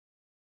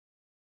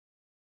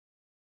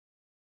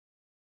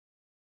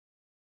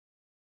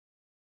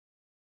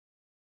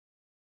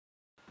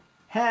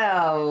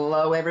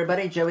Hello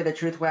everybody, Joey the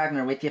Truth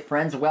Wagner with you,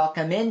 friends.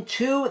 Welcome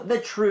into the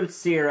Truth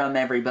Serum,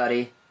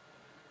 everybody.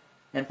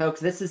 And folks,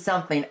 this is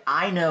something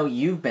I know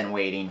you've been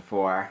waiting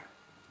for.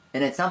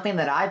 And it's something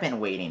that I've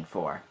been waiting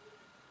for.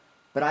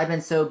 But I've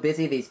been so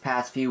busy these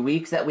past few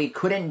weeks that we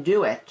couldn't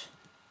do it.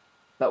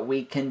 But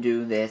we can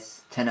do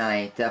this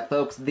tonight.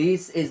 Folks,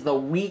 this is the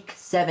Week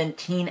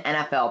 17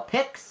 NFL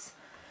picks.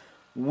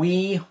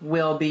 We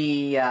will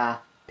be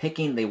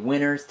picking the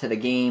winners to the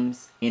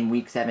games in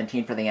Week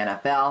 17 for the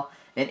NFL.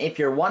 And if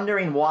you're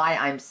wondering why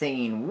I'm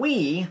saying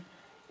we,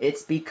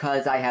 it's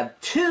because I have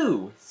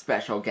two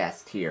special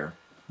guests here.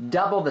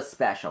 Double the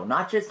special,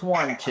 not just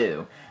one,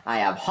 two. I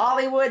have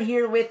Hollywood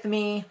here with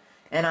me,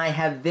 and I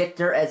have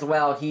Victor as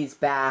well. He's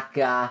back,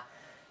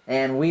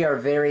 and we are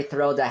very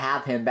thrilled to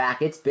have him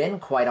back. It's been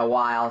quite a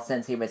while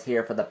since he was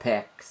here for the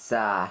picks.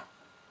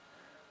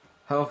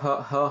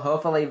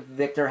 Hopefully,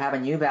 Victor,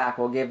 having you back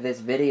will give this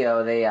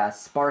video the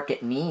spark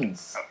it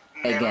needs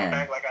again.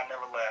 Back like I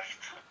never left.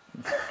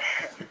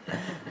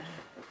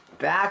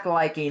 Back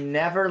like he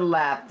never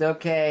left.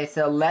 Okay,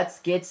 so let's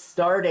get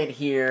started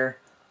here.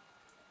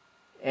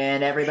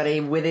 And everybody,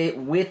 with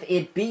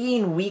it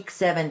being Week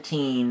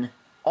 17,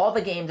 all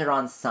the games are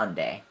on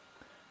Sunday.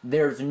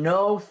 There's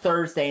no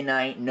Thursday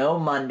night, no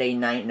Monday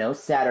night, no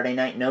Saturday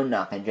night, no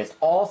nothing. Just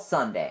all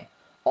Sunday.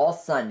 All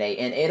Sunday.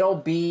 And it'll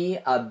be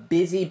a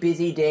busy,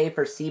 busy day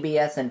for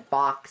CBS and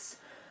Fox.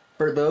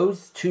 For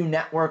those two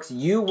networks,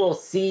 you will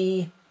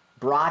see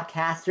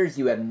broadcasters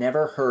you have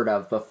never heard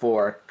of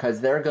before,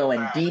 because they're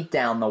going deep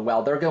down the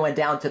well. They're going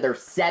down to their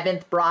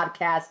 7th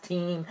broadcast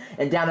team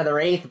and down to their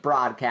 8th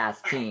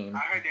broadcast team. I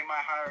heard they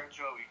might hire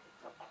Joey.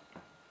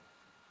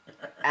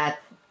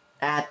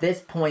 At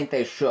this point,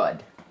 they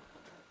should.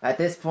 At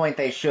this point,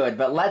 they should.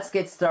 But let's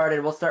get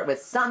started. We'll start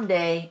with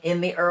Sunday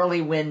in the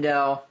early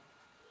window.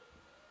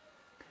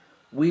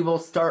 We will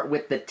start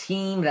with the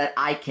team that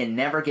I can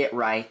never get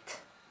right.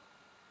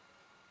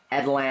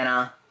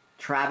 Atlanta.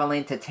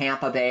 Traveling to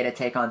Tampa Bay to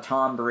take on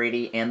Tom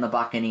Brady and the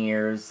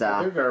Buccaneers.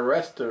 They're going to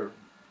rest their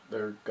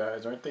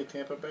guys, aren't they,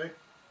 Tampa Bay?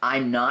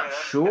 I'm not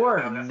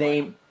sure.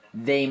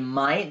 They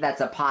might. That's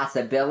a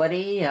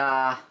possibility.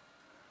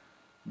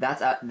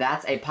 That's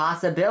a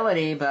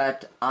possibility,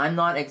 but I'm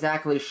not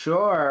exactly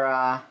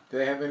sure. Do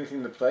they have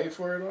anything to play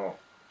for at all?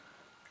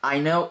 I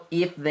know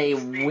if they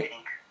win,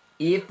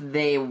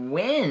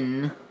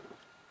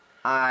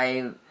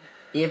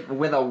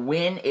 with a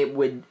win, it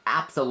would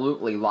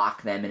absolutely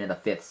lock them into the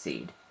 5th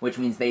seed, which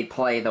means they'd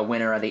play the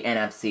winner of the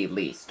NFC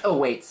East. Oh,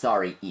 wait,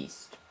 sorry,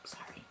 East.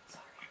 Sorry.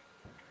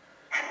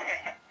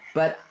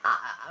 But,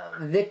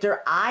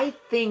 Victor, I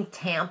think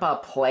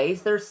Tampa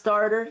plays their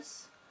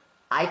starters.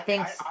 I would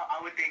think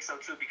so,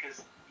 too,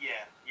 because,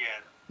 yeah.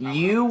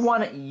 You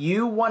want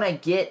to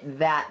get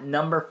that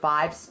number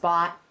 5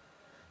 spot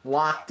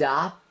locked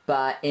up,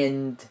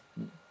 and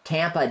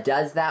Tampa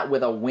does that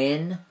with a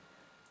win.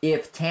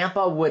 If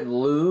Tampa would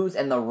lose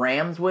and the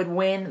Rams would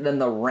win, then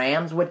the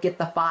Rams would get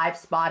the 5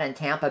 spot and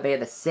Tampa Bay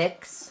the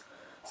 6.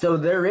 So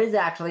there is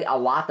actually a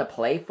lot to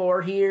play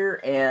for here,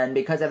 and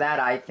because of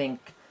that, I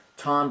think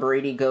Tom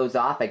Brady goes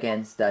off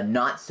against a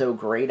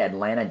not-so-great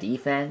Atlanta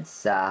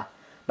defense. But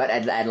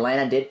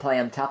Atlanta did play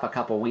him tough a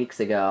couple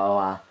weeks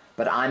ago,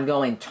 but I'm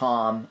going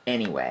Tom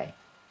anyway.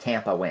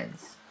 Tampa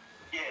wins.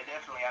 Yeah,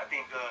 definitely. I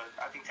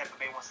think Tampa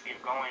Bay wants to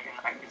get going, and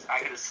I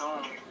could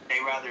assume they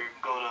rather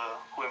go to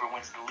whoever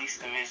wins the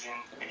least division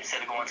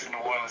instead of going to New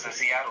Orleans or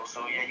Seattle.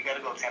 So yeah, you got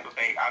to go Tampa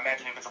Bay. I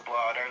imagine if it's a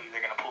blowout early,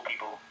 they're gonna pull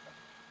people.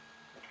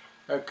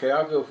 Okay,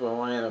 I'll go for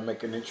Atlanta.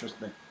 Make it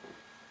interesting.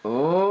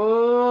 Ooh,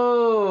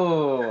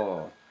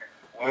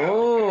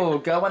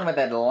 going with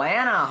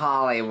Atlanta,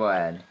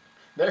 Hollywood.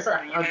 They're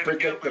unpredictable.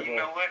 unpredictable. You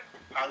know what?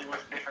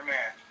 Hollywood's a different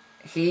man.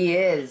 He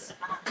is.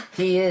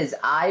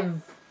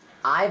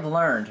 I've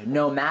learned,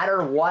 no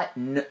matter what,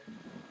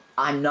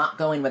 I'm not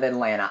going with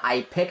Atlanta.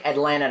 I pick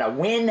Atlanta to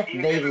win,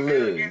 they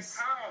lose.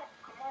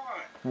 Come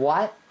on.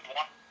 What?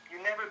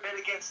 You never bet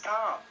against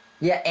Tom.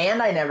 Yeah,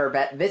 and I never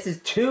bet. This is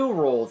 2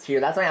 rules here.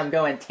 That's why I'm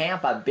going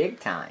Tampa big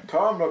time.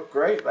 Tom looked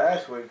great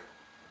last week.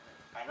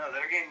 I know,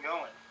 they're getting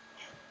going.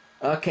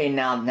 Okay,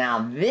 now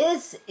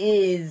this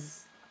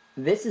is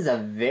a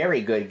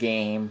very good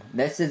game.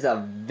 This is a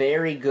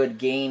very good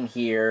game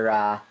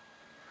here,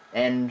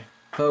 and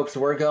folks,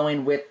 we're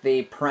going with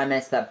the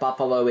premise that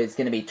Buffalo is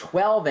going to be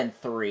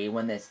 12-3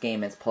 when this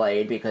game is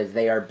played because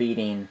they are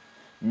beating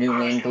New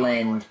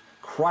England,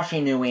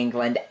 crushing New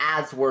England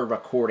as we're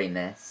recording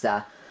this.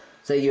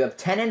 So you have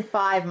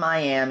 10-5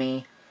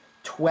 Miami,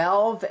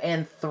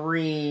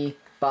 12-3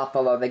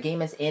 Buffalo. The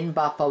game is in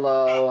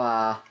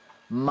Buffalo.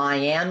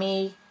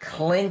 Miami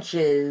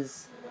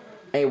clinches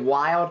a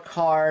wild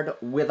card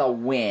with a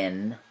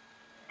win.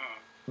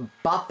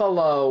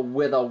 Buffalo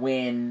with a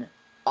win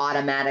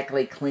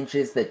automatically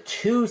clinches the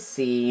 2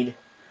 seed.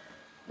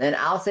 And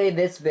I'll say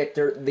this,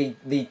 Victor,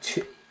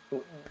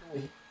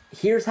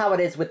 here's how it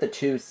is with the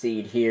 2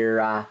 seed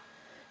here.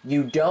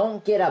 You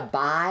don't get a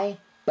bye,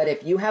 but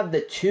if you have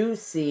the 2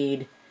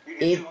 seed, you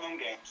get 2 home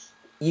games.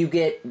 you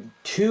get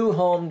 2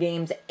 home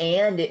games,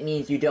 and it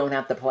means you don't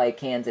have to play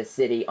Kansas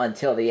City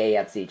until the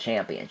AFC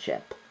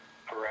Championship.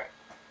 Correct.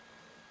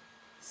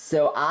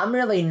 So I'm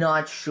really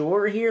not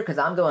sure here because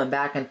I'm going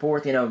back and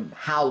forth.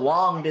 How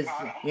long does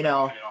I'm confident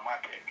on my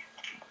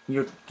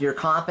pick. you're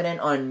confident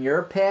on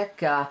your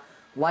pick?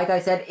 Like I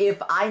said,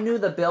 if I knew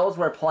the Bills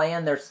were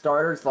playing their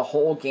starters the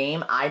whole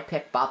game, I'd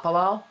pick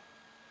Buffalo.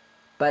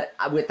 But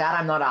with that,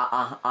 I'm not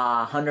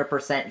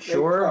 100%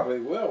 sure. They probably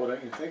will,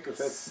 don't you think, if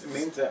that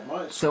means that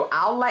much? So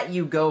I'll let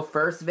you go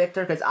first,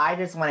 Victor, because I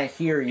just want to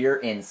hear your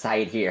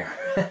insight here.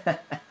 But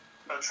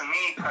to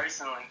me,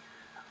 personally,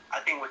 I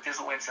think with this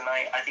win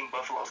tonight, I think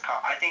Buffalo's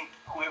I think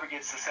whoever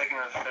gets the second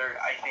or the third,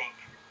 I think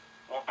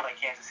won't play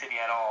Kansas City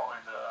at all.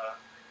 And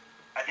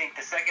I think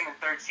the second and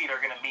third seed are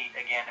going to meet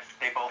again if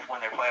they both win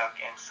their playoff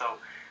games. So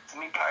to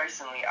me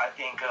personally, I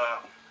think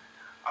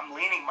I'm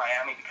leaning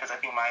Miami because I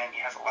think Miami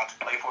has a lot to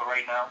play for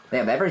right now. They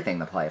have everything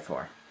to play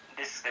for.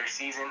 This is their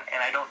season, and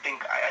I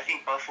think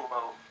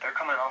Buffalo, they're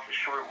coming off a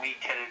short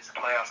week headed to the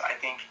playoffs. I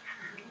think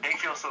they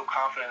feel so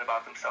confident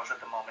about themselves at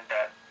the moment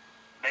that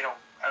I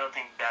don't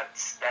think that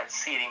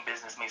seeding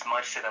business means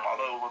much to them,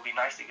 although it would be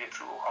nice to get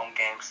 2 home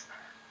games.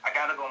 I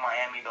got to go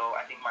Miami, though.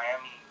 I think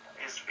Miami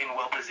is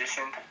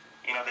well-positioned.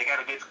 They got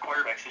a good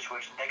quarterback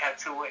situation. They got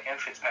Tua and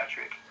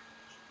Fitzpatrick.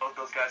 Both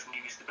those guys can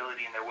give you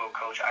stability in their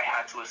well-coach. I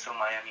had to assume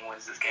Miami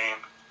wins this game.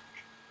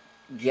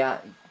 Yeah.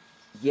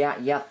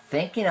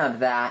 Thinking of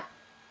that,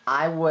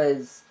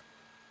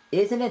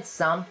 isn't it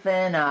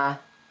something,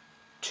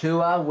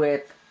 Tua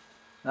with,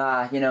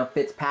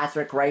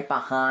 Fitzpatrick right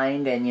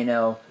behind,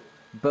 and,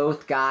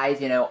 both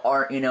guys,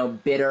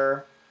 aren't,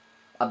 bitter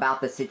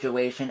about the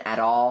situation at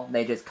all.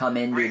 They just come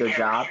in, do their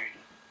job.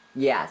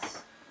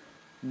 Yes.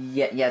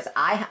 Yes.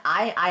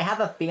 I have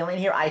a feeling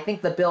here. I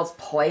think the Bills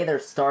play their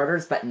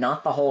starters, but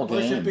not the whole game.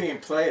 Where's it being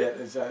played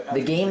at?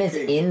 The game is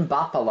in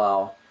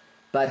Buffalo,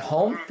 but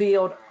home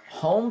field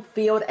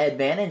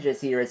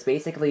advantages here has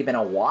basically been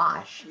a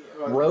wash.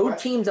 Road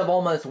teams have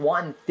almost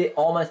won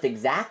almost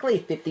exactly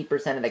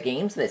 50% of the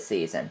games this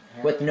season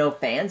with no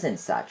fans and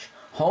such.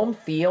 Home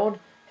field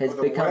has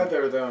become... The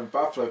weather, though, in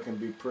Buffalo can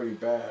be pretty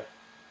bad.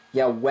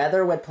 Yeah,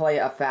 weather would play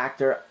a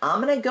factor.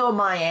 I'm going to go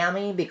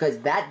Miami because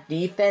that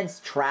defense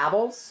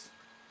travels.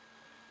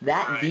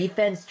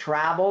 Defense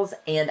travels,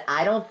 and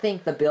I don't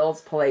think the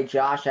Bills play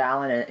Josh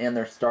Allen and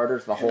their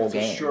starters the whole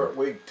game. It's a short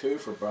week, too,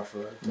 for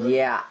Buffalo.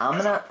 Yeah,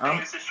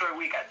 it's a short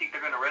week. I think they're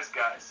going to rest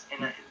guys.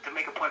 And to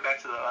make a point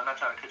back to I'm not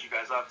trying to cut you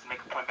guys off, to make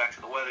a point back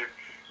to the weather,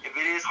 if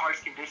it is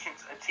harsh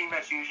conditions, a team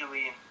that's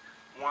usually in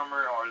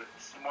warmer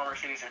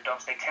cities or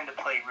dumps, they tend to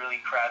play really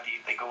crabby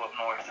if they go up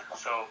north.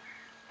 So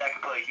that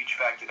could play a huge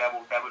factor. That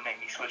would make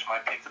me switch my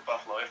pick to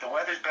Buffalo. If the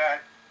weather's bad,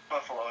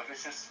 Buffalo. If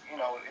it's just,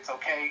 it's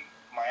okay,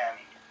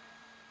 Miami.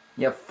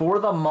 Yeah, for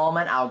the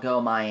moment, I'll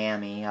go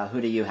Miami. Who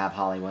do you have,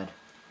 Hollywood?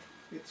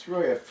 It's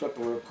really a flip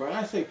of a coin.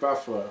 I say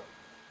Buffalo.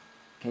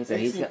 Okay, so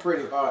they seem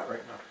pretty hot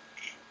right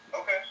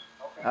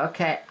now.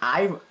 Okay,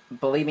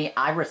 believe me,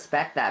 I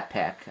respect that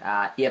pick.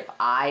 If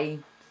I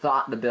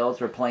thought the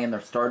Bills were playing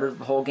their starters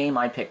the whole game,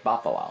 I'd pick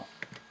Buffalo.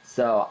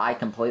 So I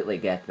completely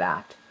get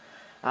that.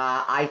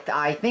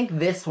 I think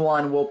this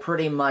one we'll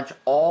pretty much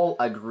all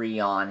agree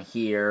on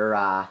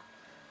here.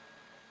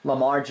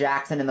 Lamar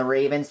Jackson and the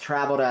Ravens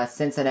travel to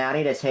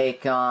Cincinnati to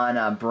take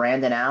on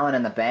Brandon Allen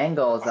and the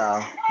Bengals.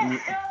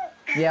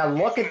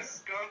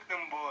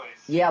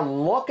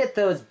 Look at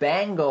those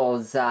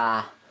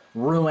Bengals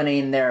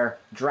ruining their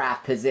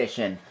draft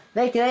position.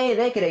 They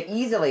could have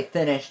easily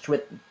finished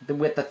with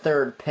the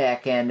third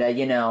pick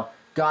and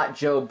got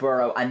Joe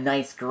Burrow a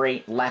nice,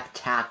 great left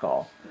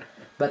tackle.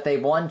 But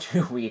they've won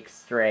 2 weeks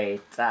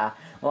straight.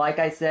 Like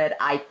I said,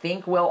 I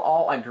think we'll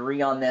all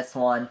agree on this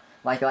one.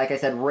 Like I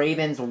said,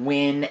 Ravens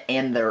win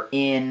and they're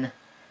in.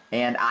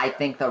 And I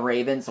think the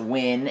Ravens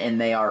win and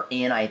they are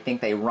in. I think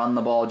they run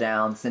the ball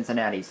down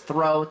Cincinnati's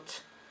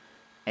throat.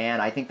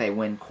 And I think they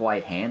win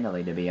quite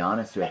handily, to be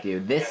honest with you.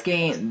 This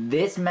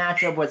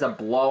matchup was a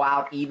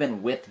blowout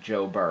even with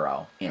Joe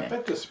Burrow in it. I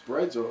bet the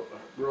spreads are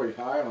really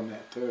high on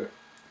that, too.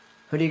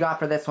 Who do you got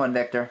for this one,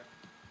 Victor?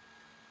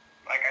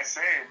 Like I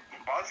said,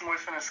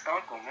 Baltimore's going to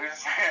skunk them.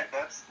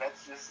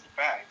 That's just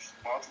facts.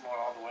 Baltimore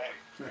all the way.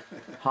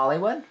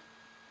 Hollywood?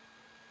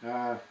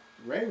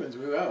 Ravens,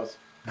 who else?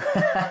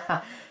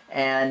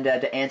 And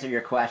to answer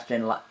your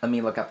question, let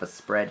me look up the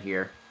spread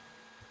here.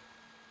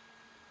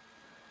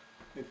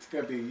 It's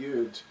going to be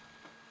huge.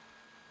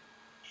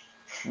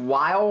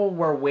 While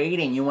we're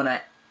waiting, you want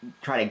to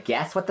try to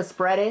guess what the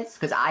spread is?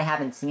 Because I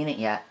haven't seen it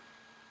yet.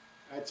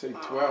 I'd say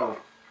 12.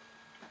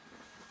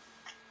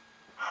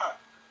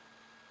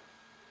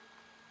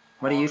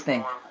 What do you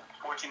think?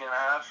 14 and a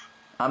half.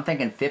 I'm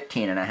thinking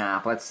 15 and a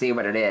half. Let's see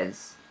what it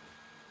is.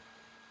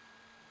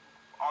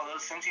 Although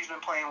since he's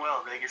been playing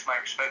well, Vegas might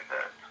respect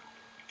that.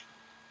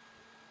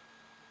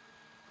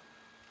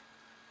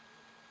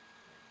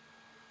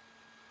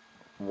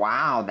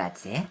 Wow,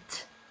 that's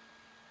it?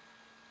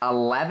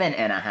 11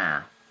 and a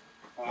half.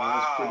 Wow.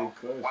 That's pretty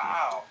close.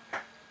 Wow.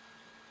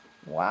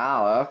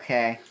 Wow,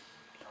 okay.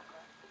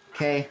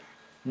 Okay.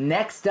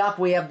 Next up,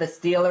 we have the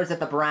Steelers at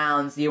the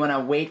Browns. You want to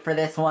wait for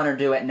this one or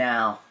do it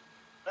now?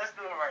 Let's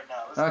do it right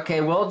now.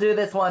 Okay, we'll do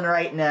this one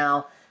right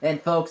now.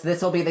 And folks,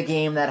 this will be the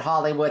game that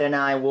Hollywood and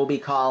I will be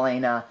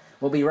calling.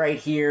 We'll be right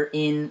here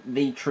in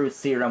the Truth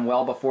Serum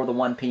well before the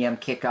 1 p.m.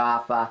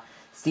 kickoff.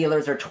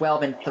 Steelers are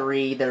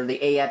 12-3. They're the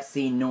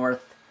AFC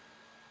North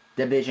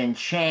Division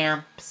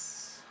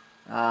champs.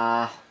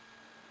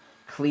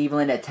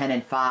 Cleveland at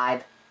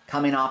 10-5.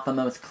 Coming off the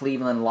most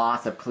Cleveland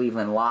loss of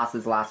Cleveland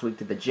losses last week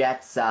to the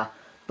Jets.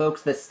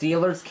 Folks, the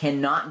Steelers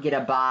cannot get a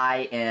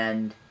bye,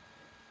 and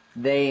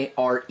they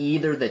are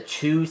either the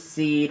 2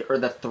 seed or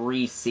the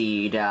 3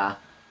 seed.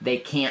 They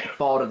can't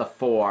fall to the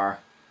 4.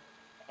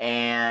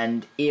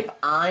 And if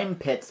I'm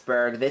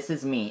Pittsburgh, this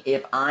is me.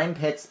 If I'm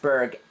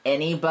Pittsburgh,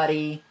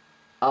 anybody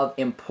of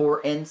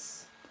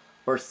importance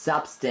or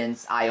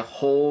substance, I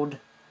hold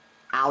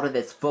out of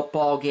this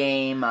football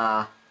game.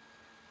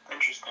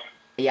 Interesting.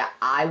 Yeah,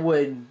 I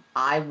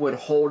would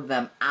hold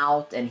them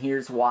out, and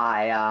here's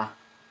why.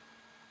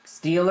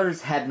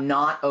 Steelers have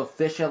not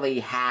officially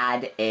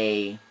had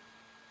a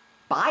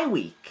bye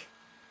week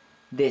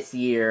this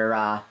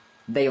year.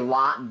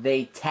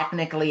 They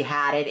technically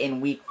had it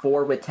in week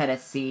 4 with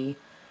Tennessee,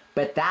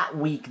 but that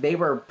week they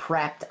were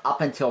prepped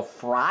up until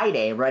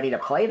Friday, ready to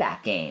play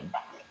that game.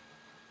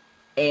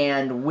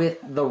 And with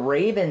the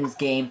Ravens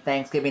game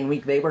Thanksgiving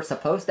week, they were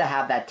supposed to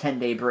have that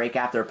 10-day break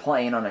after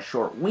playing on a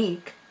short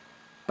week,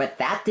 but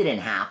that didn't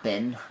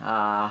happen.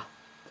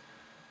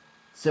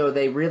 So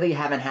they really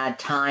haven't had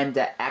time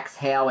to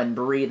exhale and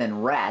breathe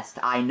and rest.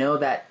 I know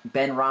that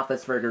Ben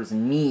Roethlisberger's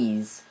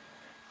knees,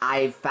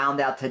 I found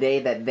out today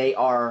that they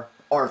are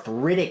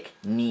arthritic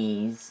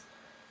knees,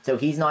 so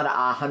he's not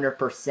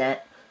 100%.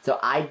 So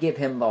I'd give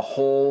him the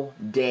whole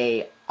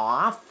day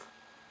off.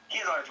 He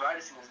has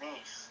arthritis in his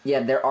knees. Yeah,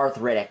 they're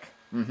arthritic.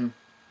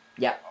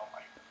 Yep. Oh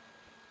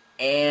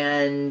my.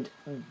 And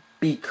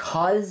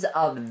because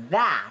of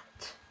that,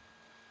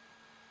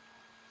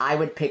 I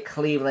would pick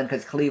Cleveland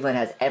because Cleveland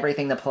has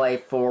everything to play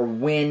for,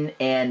 win,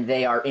 and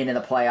they are into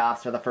the playoffs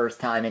for the first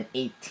time in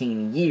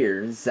 18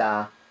 years.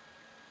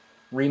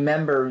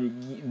 Remember,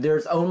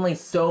 there's only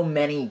so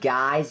many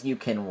guys you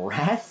can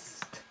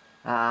rest.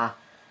 I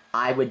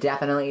would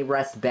definitely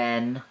rest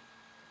Ben.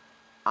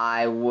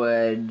 I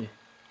would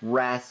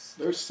rest...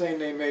 They're saying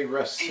they may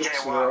rest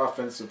 6 of their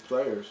offensive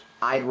players.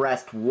 I'd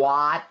rest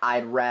Watt.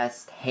 I'd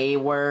rest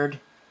Hayward.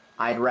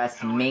 I'd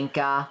rest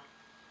Minka.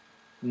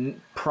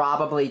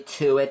 Probably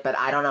Tuitt, but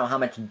I don't know how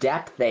much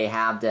depth they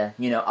have to,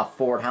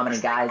 afford how many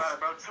guys.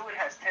 Bro, Tuitt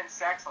has 10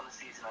 sacks on the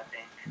season, I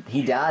think.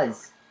 He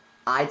does.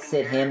 I'd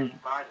sit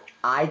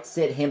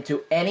him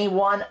to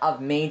anyone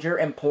of major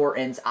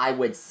importance. I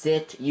would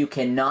sit. You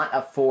cannot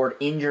afford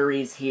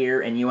injuries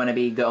here, and you want to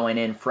be going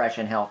in fresh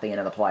and healthy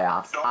into the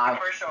playoffs. The only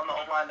person on the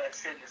O-line that's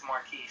sitting is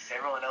Marquise.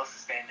 Everyone else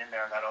is staying in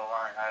there on that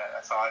O-line.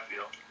 That's how I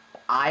feel.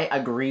 I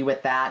agree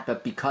with that,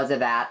 but because of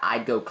that,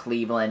 I'd go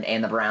Cleveland,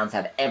 and the Browns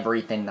have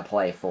everything to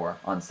play for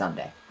on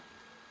Sunday.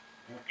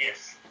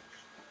 Yes.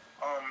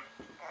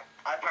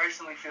 I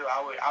personally feel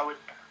I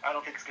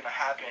don't think it's gonna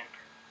happen.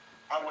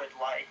 I would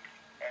like,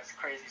 as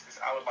crazy as this,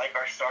 I would like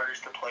our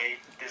starters to play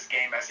this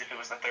game as if it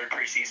was the 3rd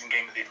preseason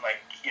game of the,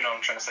 you know what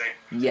I'm trying to say?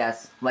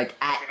 Yes, like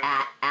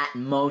at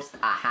most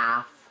a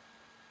half.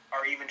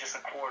 Or even just a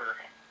quarter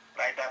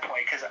at that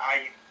point, because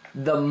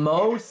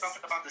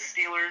something about the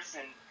Steelers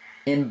and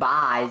in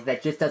buys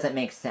that just doesn't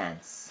make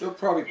sense. They'll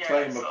probably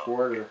play him a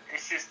quarter.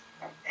 It's just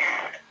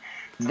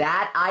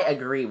that I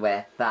agree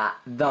with. I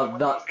want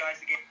those guys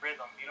to get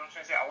rhythm. You know what I'm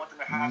trying to say? I want them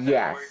to have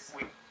that work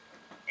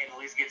and at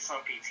least get some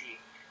PT.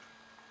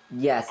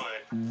 Yes,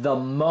 the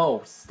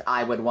most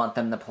I would want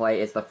them to play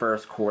is the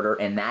first quarter,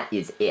 and that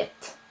is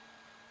it.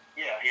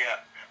 Yeah.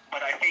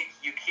 But I think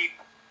you keep.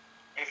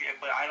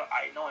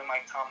 I know in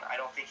Mike Tomlin, I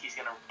don't think he's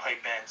gonna play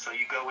Ben. So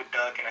you go with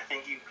Duck, and I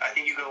think you go.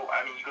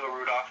 You go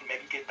Rudolph, and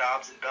maybe get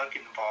Dobbs and Duck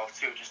involved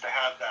too, just to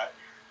have that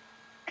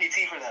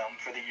PT for them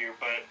for the year.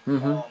 But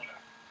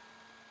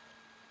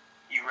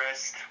you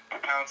rest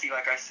Pouncey,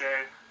 like I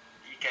said.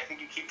 I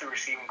think you keep the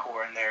receiving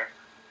core in there.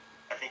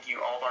 I think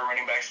all of our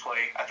running backs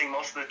play. I think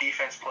most of the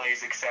defense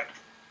plays except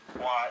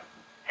Watt,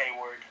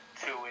 Hayward,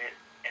 Tuitt,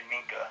 and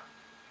Minka.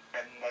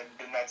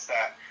 Then that's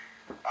that.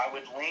 I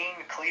would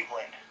lean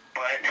Cleveland,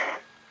 but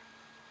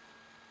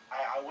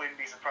I wouldn't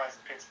be surprised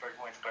if Pittsburgh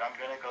wins. But I'm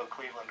gonna go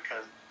Cleveland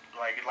because,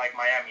 like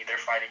Miami, they're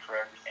fighting for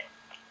everything.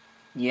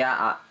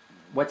 Yeah.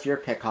 What's your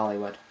pick,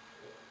 Hollywood?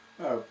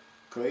 Oh,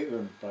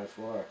 Cleveland by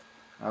far.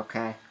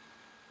 Okay.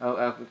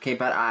 Oh, okay,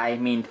 but I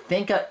mean,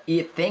 think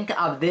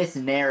of this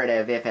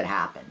narrative if it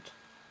happened.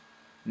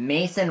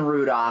 Mason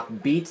Rudolph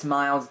beats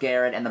Myles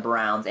Garrett and the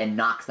Browns and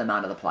knocks them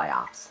out of the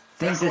playoffs.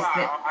 I kind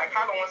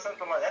of want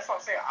something like that's what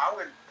I'm saying.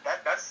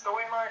 That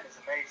storyline is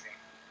amazing,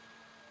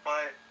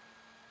 but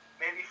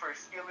maybe for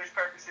Steelers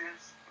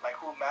purposes, like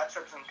who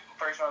matchups in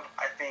first round,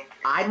 I think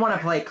I'd want to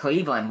play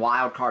Cleveland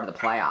wild card of the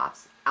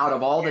playoffs. Out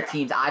of all the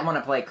teams, I'd want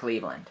to play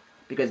Cleveland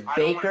because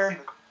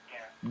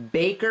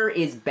Baker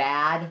is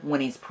bad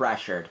when he's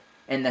pressured,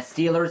 and the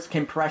Steelers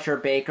can pressure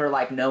Baker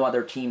like no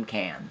other team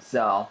can.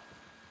 So,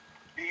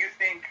 do you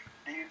think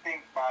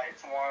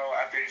tomorrow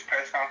after his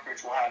press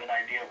conference, we'll have an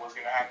idea of what's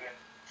going to happen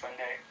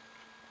Sunday.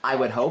 I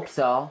would hope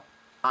so.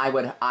 I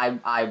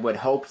would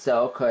hope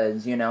so,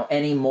 because, you know,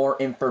 any more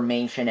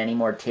information, any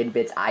more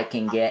tidbits I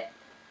can get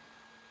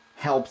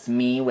helps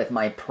me with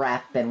my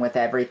prep and with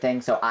everything.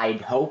 So I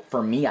hope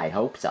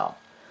so.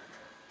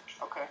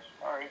 Okay,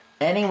 all right.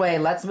 Anyway,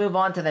 let's move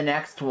on to the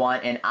next one.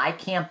 And I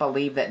can't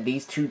believe that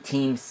these two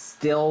teams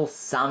still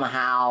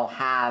somehow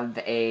have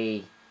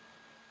a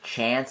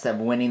chance of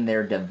winning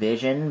their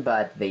division,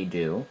 but they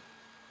do.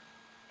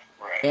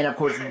 Right. And of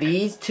course,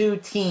 these two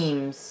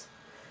teams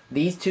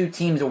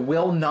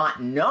will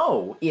not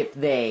know if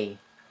they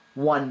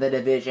won the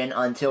division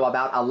until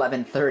about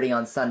 11:30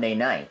 on Sunday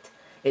night.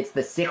 It's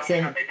the 6 Tell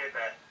me how and they did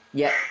that.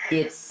 yeah,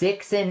 it's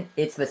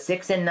the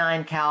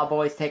 6-9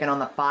 Cowboys taking on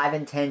the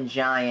 5-10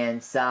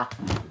 Giants.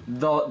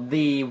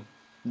 The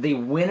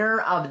winner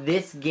of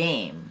this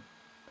game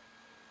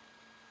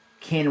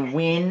can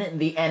win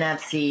the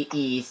NFC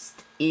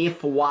East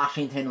if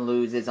Washington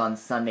loses on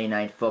Sunday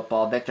Night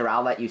Football. Victor,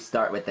 I'll let you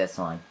start with this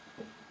one.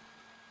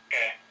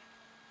 Okay.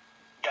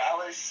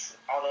 Dallas,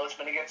 although it's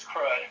been against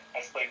crud,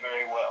 has played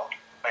very well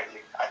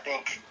lately. I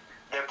think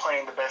they're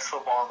playing the best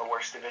football in the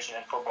worst division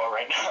in football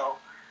right now.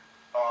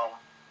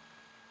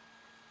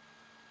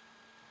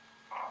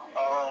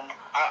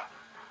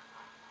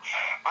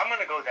 I'm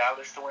going to go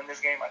Dallas to win this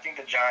game. I think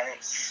the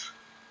Giants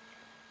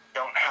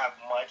don't have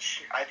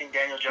much. I think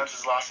Daniel Jones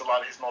has lost a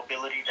lot of his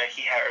mobility that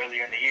he had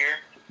earlier in the year.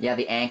 Yeah,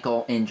 the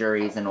ankle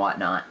injuries and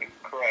whatnot.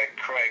 Correct.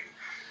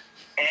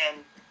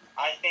 And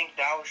I think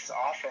Dallas'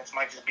 offense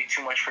might just be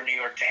too much for New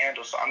York to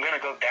handle. So I'm going to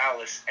go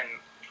Dallas, and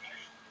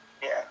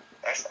yeah,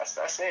 that's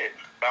it.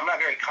 But I'm not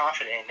very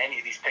confident in any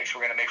of these picks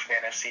we're going to make for the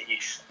NFC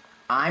East.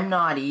 I'm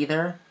not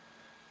either.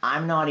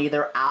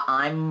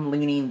 I'm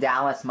leaning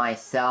Dallas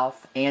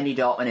myself. Andy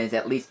Dalton is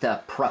at least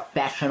a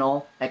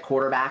professional at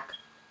quarterback.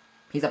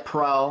 He's a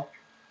pro.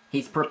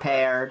 He's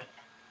prepared.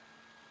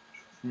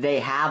 They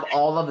have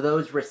all of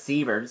those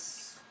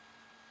receivers.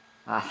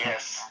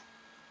 Yes.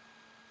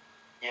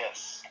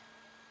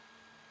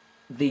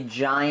 The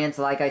Giants,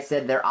 like I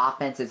said, their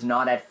offense is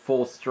not at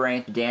full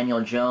strength.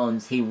 Daniel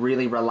Jones, he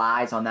really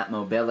relies on that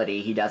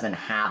mobility. He doesn't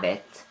have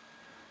it.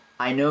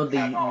 I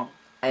know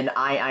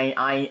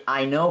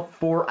I know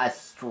for a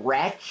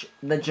stretch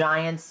the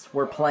Giants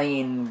were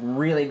playing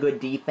really good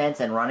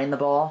defense and running the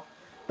ball,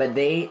 but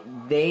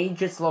they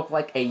just look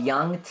like a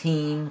young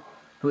team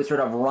who sort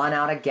of run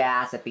out of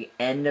gas at the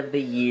end of the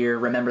year.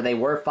 Remember, they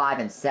were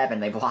 5-7.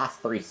 They've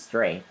lost 3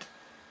 straight.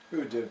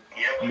 Who did?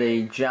 Yep.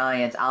 The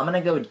Giants. I'm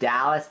going to go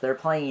Dallas. They're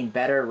playing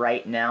better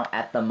right now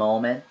at the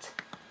moment,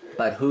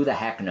 but who the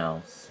heck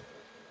knows?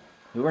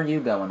 Who are you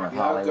going with,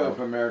 Yeah, I'll Hollywood? go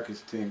for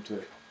America's team,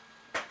 too.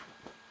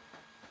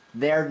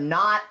 They're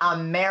not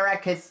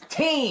America's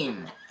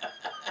team.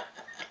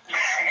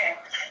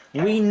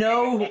 We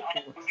know Who's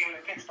giving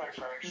it Pittsburgh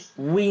first?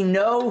 we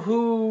know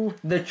who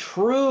the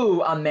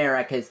true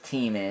America's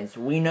team is.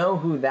 We know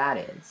who that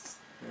is.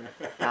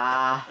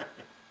 I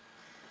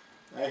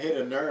hit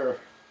a nerve.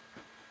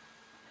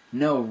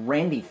 No,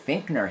 Randy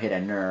Finkner hit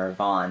a nerve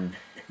on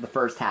the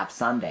first half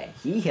Sunday.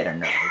 He hit a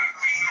nerve.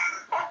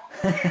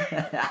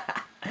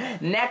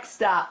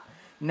 Next up,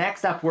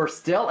 we're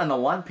still in the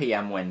 1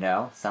 p.m.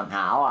 window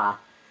somehow.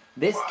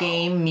 This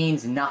game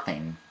means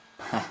nothing.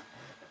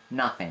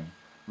 Nothing.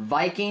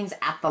 Vikings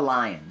at the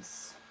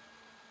Lions.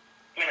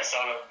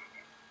 Minnesota.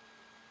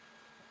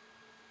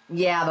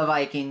 Yeah, the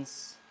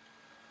Vikings.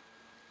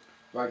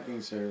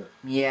 Vikings are...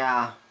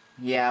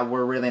 Yeah,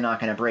 we're really not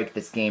going to break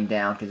this game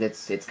down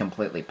because it's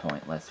completely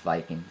pointless,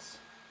 Vikings.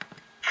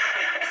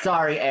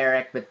 Sorry,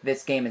 Eric, but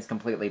this game is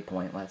completely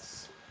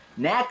pointless.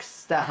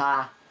 Next,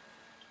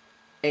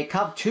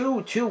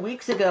 two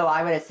weeks ago,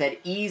 I would have said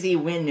easy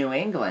win New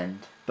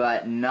England,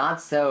 but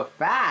not so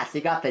fast.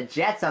 You got the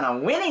Jets on a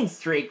winning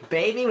streak,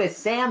 baby, with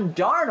Sam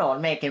Darnold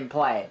making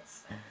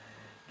plays.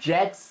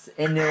 Jets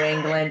in New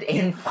England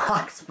in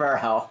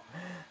Foxborough.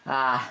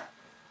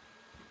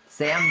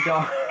 Sam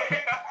Darnold.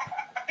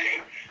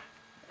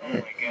 Oh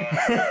my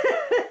God.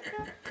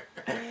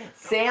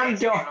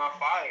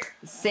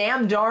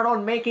 Sam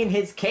Darnold making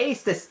his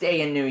case to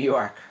stay in New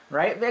York,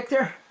 right,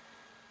 Victor?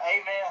 Hey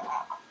man,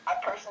 I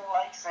personally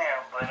like Sam,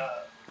 but I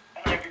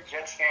know every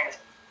Jets fan is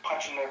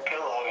punching their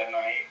pillow at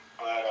night.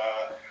 But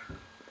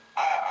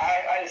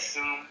I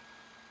assume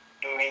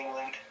New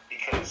England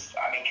because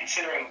I mean,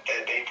 considering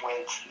that they're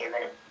going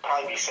to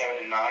probably be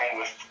 7-9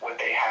 with what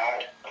they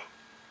had.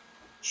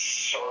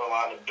 Showed a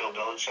lot of Bill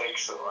Belichick,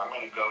 so I'm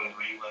going to go New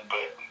England,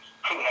 but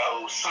who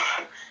knows?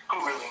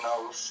 Who really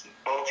knows?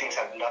 Both teams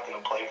have nothing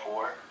to play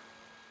for.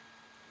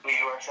 New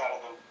York's out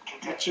of the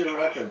contention. What's your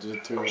record,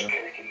 First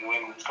pick, and New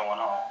England's going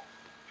home.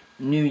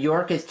 New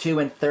York is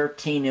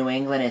 2-13. New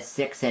England is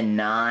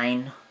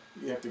 6-9.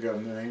 You have to go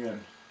New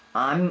England.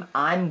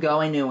 I'm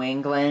going New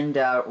England.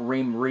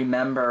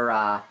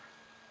 Remember,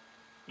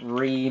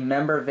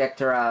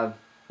 Victor.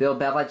 Bill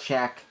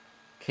Belichick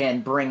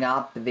can bring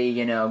up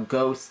the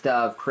ghost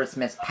of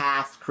Christmas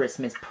past,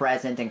 Christmas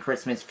present, and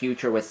Christmas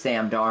future with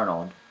Sam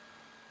Darnold.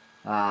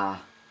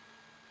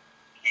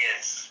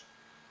 Yes.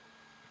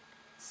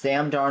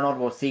 Sam Darnold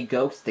will see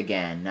ghost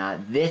again.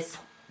 This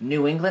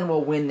New England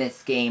will win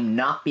this game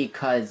not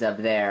because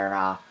of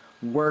their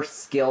worst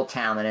skill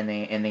talent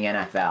in the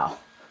NFL.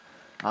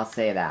 I'll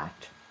say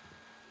that.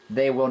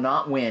 They will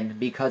not win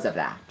because of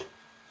that.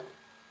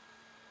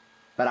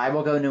 But I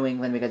will go New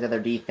England because of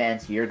their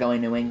defense. You're going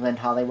New England,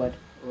 Hollywood?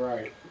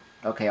 Right.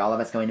 Okay, all of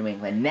us going New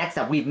England. Next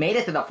up, we've made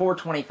it to the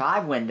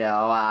 425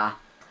 window.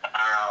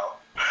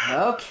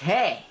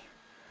 Okay.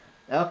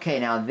 Okay,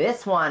 now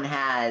this one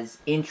has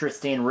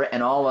interesting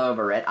written all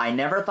over it. I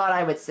never thought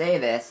I would say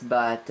this,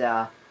 but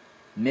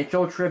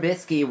Mitchell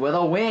Trubisky with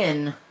a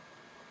win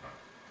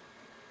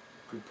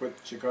Could put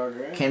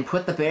Chicago in. can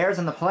put the Bears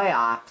in the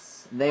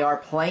playoffs. They are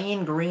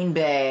playing Green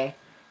Bay.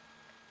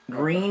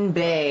 Green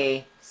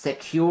Bay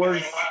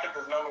secures...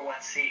 The number 1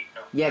 seed.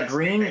 No,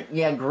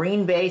 Yeah,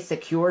 Green Bay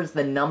secures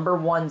the number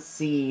 1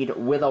 seed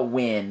with a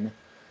win.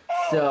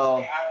 So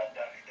they haven't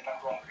done it. The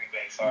number 1 Green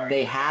Bay, sorry.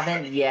 they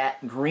haven't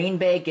yet. Green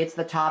Bay gets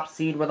the top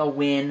seed with a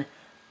win.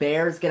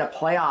 Bears get a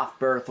playoff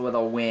berth with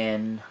a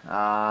win.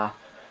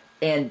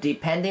 And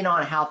depending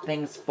on how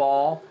things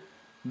fall,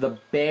 the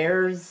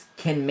Bears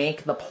can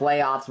make the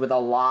playoffs with a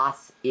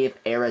loss if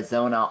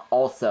Arizona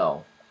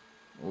also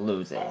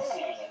loses.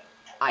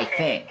 I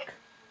think.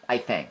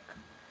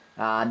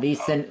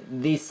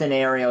 These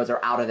scenarios are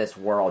out of this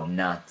world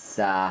nuts.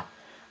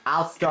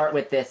 I'll start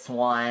with this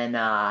one,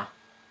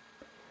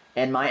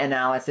 and my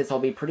analysis will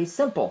be pretty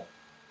simple.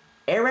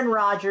 Aaron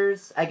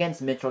Rodgers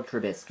against Mitchell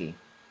Trubisky.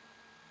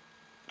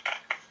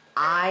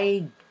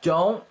 I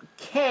don't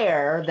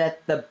care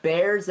that the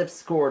Bears have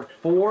scored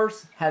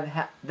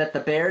that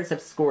the Bears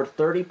have scored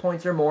 30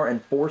 points or more in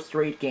 4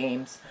 straight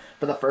games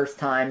for the first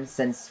time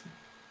since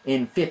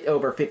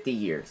over 50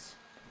 years.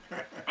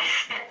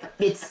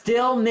 It's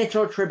still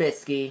Mitchell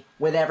Trubisky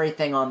with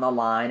everything on the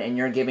line, and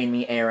you're giving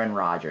me Aaron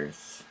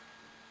Rodgers.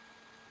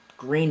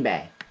 Green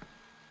Bay.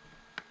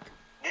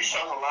 This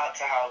shows a lot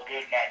to how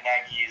good Matt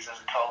Nagy is as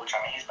a coach.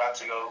 I mean, he's about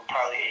to go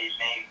probably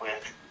 8-8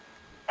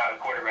 without a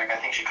quarterback. I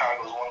think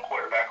Chicago's 1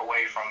 quarterback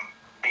away from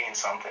being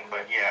something,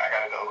 but yeah, I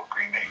gotta go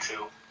Green Bay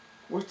too.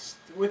 What's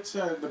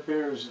the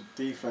Bears'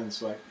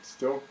 defense like?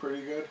 Still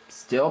pretty good?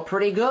 Still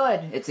pretty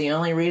good. It's the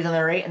only reason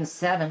they're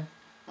 8-7.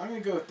 I'm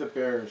gonna go with the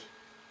Bears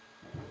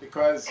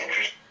because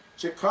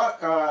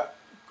Chicago,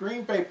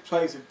 Green Bay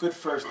plays a good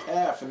first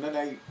half and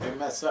then they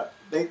mess up.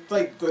 They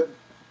played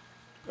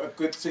a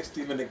good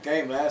 60-minute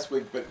game last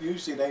week, but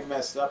usually they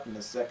mess up in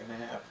the second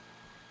half.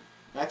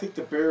 And I think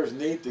the Bears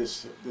need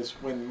this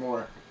win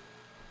more.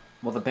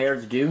 Well, the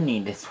Bears do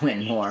need this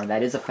win more.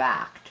 That is a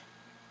fact.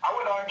 I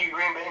would argue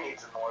Green Bay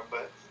needs it more,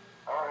 but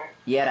all right.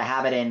 Yeah, to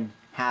have it in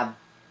have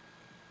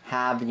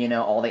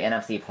all the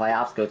NFC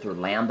playoffs go through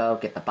Lambeau,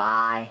 get the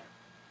bye.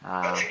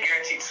 That's a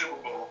guaranteed Super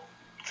Bowl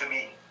to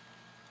me.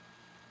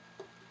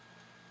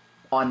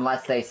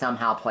 Unless they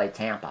somehow play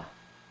Tampa.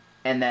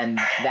 And then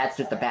that's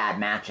just a bad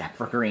matchup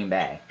for Green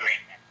Bay.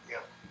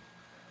 Yep.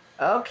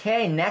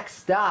 Okay,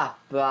 next up.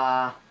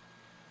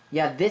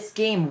 This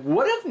game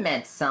would have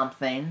meant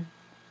something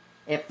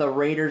if the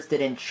Raiders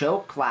didn't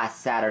choke last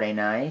Saturday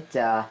night.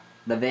 The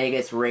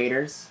Vegas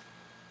Raiders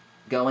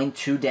going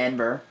to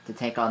Denver to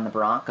take on the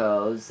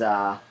Broncos.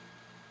 I'll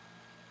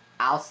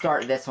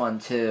start this one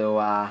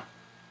too.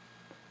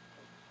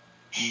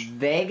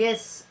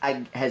 Vegas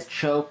has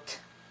choked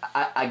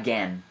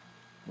again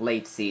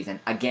late season.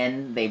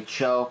 Again, they've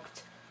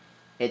choked.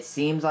 It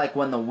seems like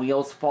when the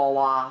wheels fall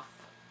off,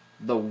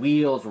 the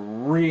wheels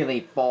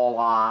really fall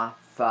off.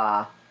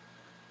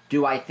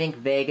 Do I think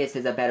Vegas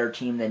is a better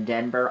team than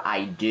Denver?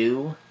 I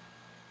do.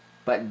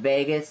 But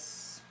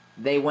Vegas,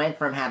 they went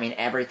from having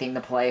everything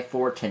to play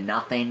for to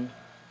nothing.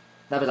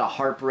 That was a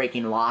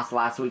heartbreaking loss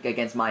last week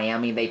against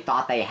Miami. They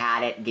thought they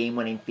had it.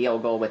 Game-winning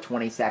field goal with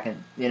 20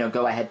 seconds.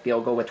 Go-ahead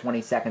field goal with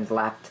 20 seconds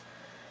left.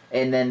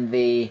 And then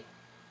the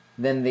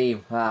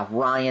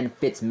Ryan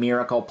Fitz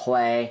miracle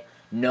play.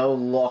 No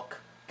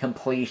look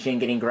completion.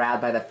 Getting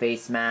grabbed by the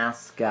face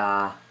mask.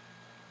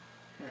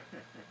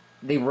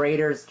 The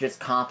Raiders, just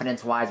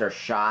confidence-wise, are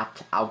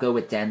shot. I'll go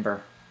with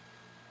Denver.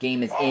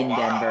 Game is in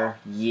Denver.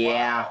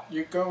 Yeah. Wow.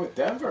 You go with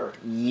Denver?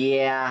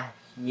 Yeah.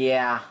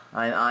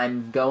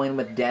 I'm going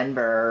with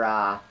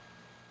Denver.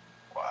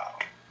 Wow.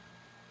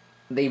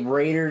 The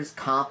Raiders,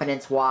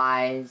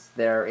 confidence-wise,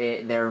 they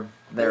don't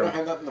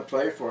have nothing to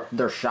play for.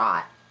 They're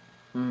shot.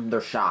 They're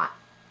shot.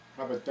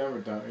 How about Denver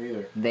don't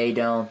either? They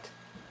don't.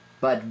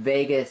 But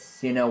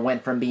Vegas,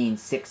 went from being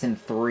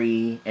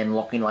 6-3 and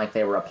looking like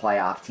they were a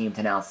playoff team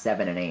to now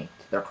 7-8.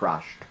 They're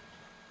crushed.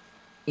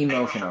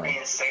 Emotionally.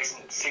 Being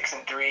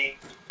 6-3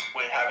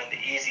 with having the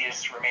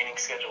easiest remaining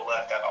schedule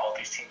left out of all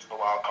these teams in the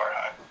wild card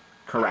hunt.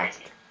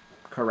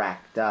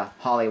 Correct.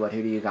 Hollywood,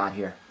 who do you got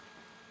here?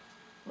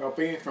 Well,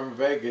 being from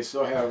Vegas,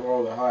 they'll have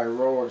all the high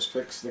rollers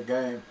fix the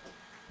game.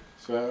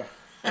 So,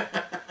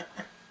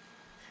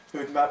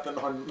 with nothing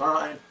on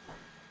mine.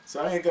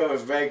 So I'm going to go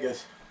with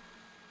Vegas.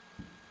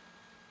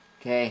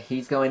 Okay,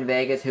 he's going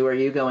Vegas. Who are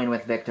you going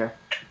with, Victor?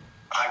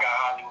 I got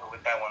Hollywood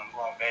with that one. I'm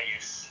going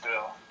Vegas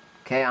still.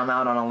 Okay, I'm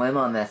out on a limb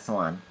on this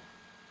one.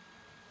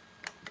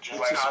 Just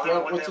What's like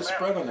Hollywood with the Atlanta.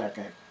 spread on that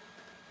game?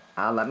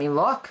 Let me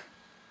look.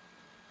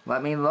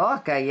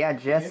 Yeah,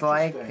 just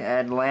like Interesting.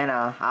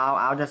 Atlanta.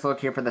 I'll just look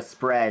here for the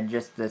spread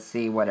just to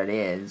see what it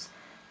is.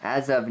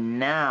 As of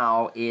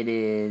now, it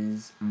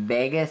is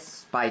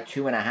Vegas by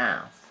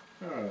 2.5.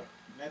 Oh,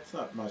 that's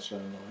not much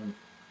on them.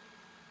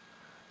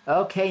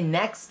 Okay,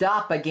 next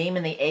up, a game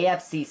in the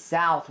AFC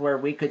South where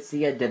we could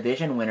see a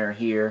division winner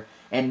here.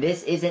 And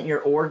this isn't your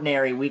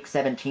ordinary Week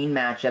 17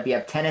 matchup. You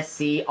have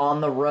Tennessee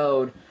on the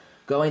road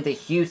going to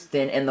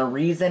Houston. And the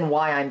reason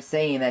why I'm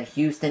saying that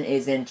Houston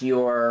isn't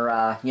your,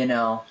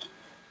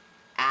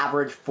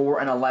 average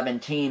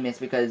 4-11 team is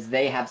because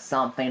they have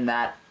something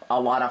that a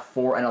lot of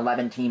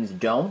 4-11 teams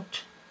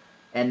don't.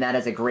 And that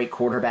is a great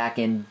quarterback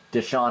in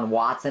Deshaun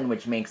Watson,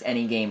 which makes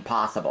any game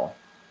possible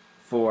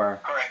for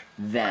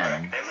them.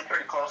 Correct. They look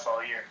pretty close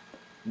all year.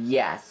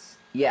 Yes,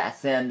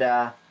 and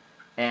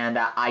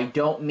I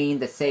don't mean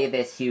to say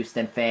this,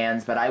 Houston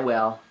fans, but I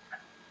will.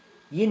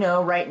 You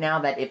know right now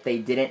that if they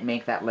didn't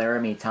make that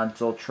Laramie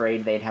Tunsil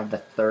trade, they'd have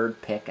the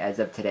 3rd pick as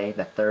of today,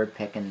 the 3rd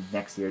pick in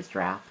next year's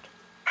draft.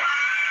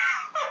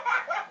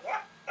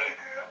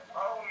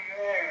 Oh,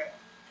 man.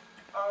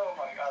 Oh,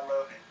 my God,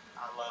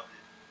 I love it.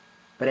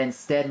 But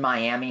instead,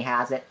 Miami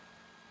has it.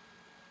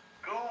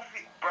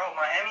 Goofy. Bro,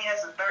 Miami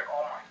has the 3rd.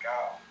 Oh, my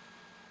God.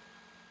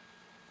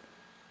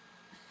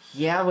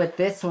 Yeah, with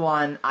this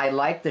one, I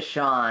like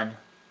Deshaun.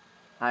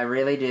 I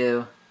really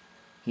do.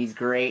 He's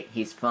great.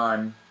 He's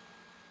fun.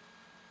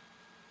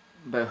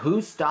 But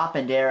who's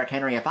stopping Derrick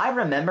Henry? If I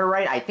remember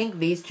right, I think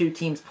these two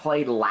teams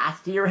played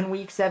last year in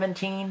Week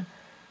 17.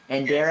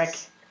 And Derrick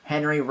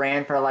Henry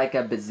ran for like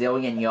a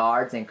bazillion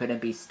yards and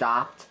couldn't be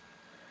stopped.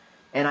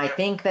 And I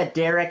think that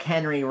Derrick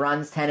Henry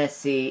runs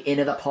Tennessee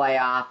into the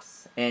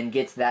playoffs and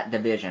gets that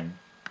division.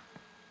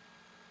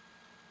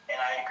 And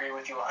I agree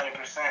with you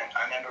 100%.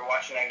 I remember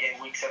watching that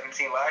game Week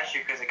 17 last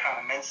year because it kind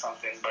of meant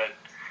something, but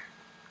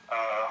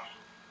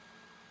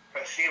for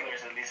the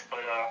Steelers at least.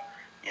 But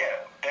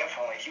yeah,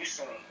 definitely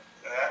Houston.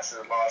 That's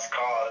a lost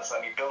cause.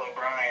 I mean, Bill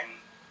O'Brien,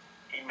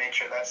 he made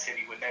sure that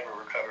city would never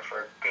recover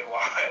for a good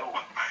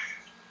while.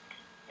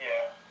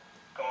 Yeah,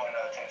 going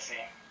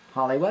Tennessee.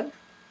 Hollywood?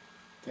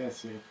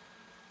 Tennessee.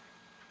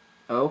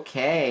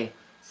 Okay,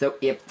 so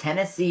if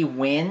Tennessee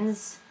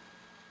wins,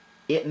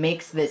 it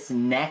makes this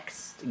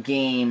next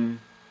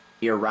game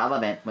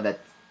irrelevant with a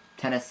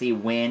Tennessee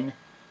win,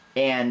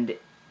 and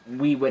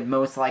we would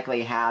most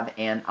likely have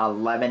an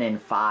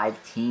 11-5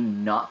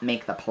 team not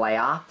make the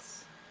playoffs.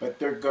 But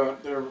they're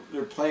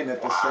playing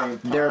at the same time.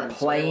 They're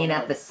playing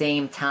at the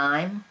same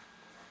time,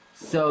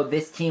 so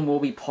this team will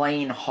be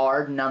playing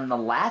hard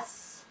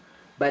nonetheless,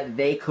 but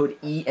they could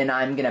eat, and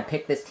I'm going to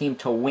pick this team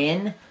to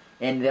win,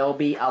 and they'll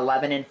be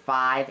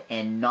 11-5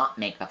 and not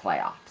make the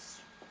playoffs.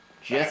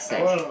 Just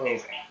saying. Whoa.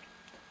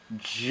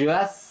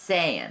 Just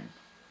saying.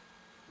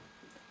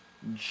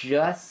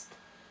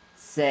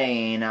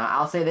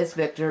 I'll say this,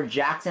 Victor.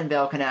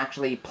 Jacksonville can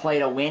actually play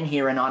to win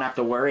here and not have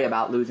to worry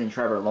about losing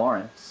Trevor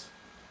Lawrence.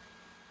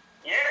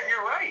 Yeah,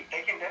 you're right.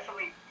 They can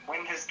definitely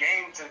win this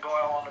game to go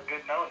out on a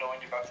good note knowing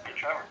you're about to get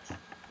Trevor.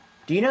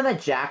 Do you know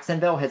that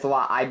Jacksonville has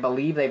lost, I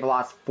believe they've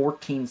lost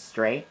 14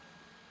 straight?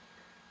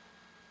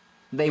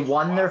 They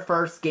won their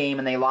first game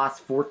and they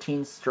lost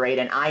 14 straight,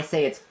 and I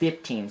say it's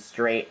 15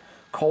 straight.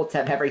 Colts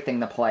have everything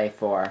to play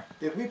for.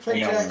 Did we play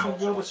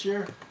Jacksonville this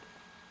year?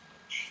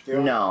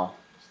 No.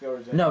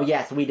 No,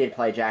 yes, we did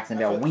play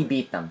Jacksonville. We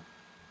beat them.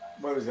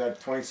 What was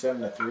that,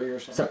 27-3 or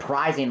something?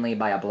 Surprisingly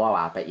by a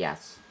blowout, but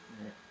yes.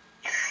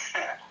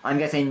 I'm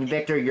guessing,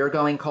 Victor, you're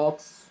going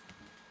Colts?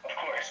 Of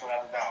course,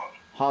 without a doubt.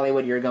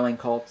 Hollywood, you're going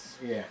Colts?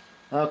 Yeah.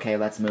 Okay,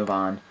 let's move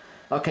on.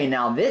 Okay,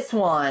 now this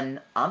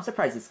one, I'm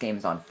surprised this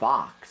game's on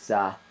Fox.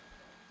 You're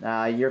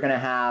going to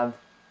have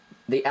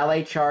the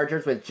LA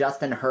Chargers with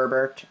Justin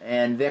Herbert.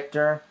 And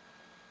Victor,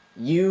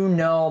 you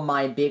know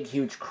my big,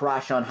 huge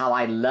crush on how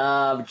I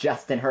love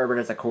Justin Herbert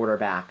as a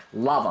quarterback.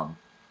 Love him.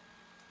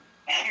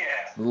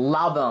 Yeah.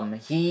 Love him.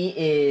 He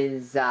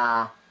is,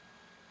 the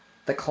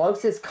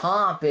closest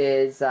comp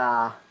is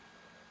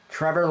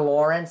Trevor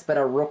Lawrence, but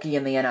a rookie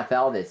in the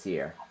NFL this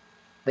year.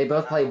 They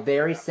both play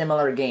very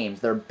similar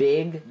games. They're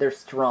big, they're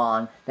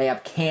strong, they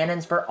have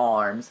cannons for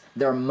arms,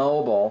 they're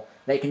mobile,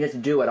 they can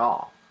just do it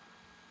all.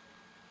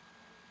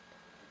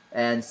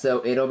 And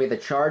so it'll be the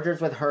Chargers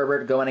with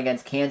Herbert going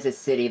against Kansas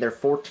City. They're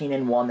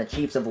 14-1. The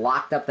Chiefs have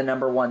locked up the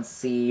 #1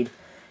 seed.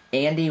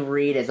 Andy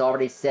Reid has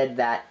already said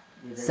that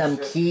some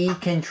key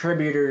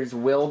contributors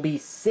will be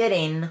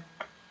sitting,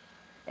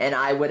 and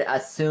I would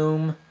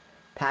assume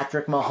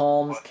Patrick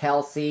Mahomes,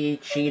 Kelsey,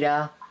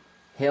 Cheetah,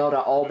 Hill to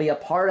all be a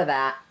part of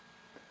that.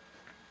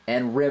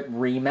 And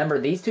remember,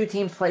 these two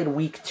teams played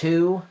week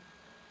 2.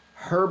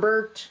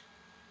 Herbert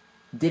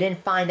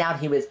didn't find out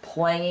he was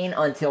playing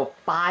until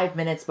 5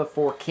 minutes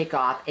before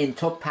kickoff and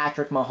took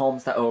Patrick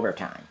Mahomes to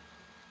overtime.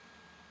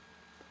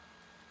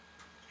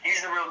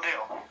 He's the real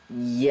deal.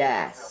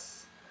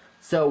 Yes.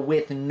 So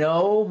with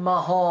no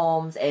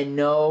Mahomes and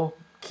no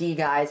key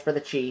guys for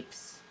the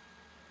Chiefs,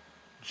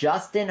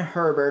 Justin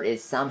Herbert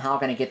is somehow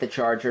going to get the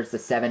Chargers to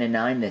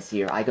 7-9 this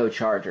year. I go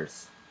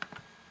Chargers.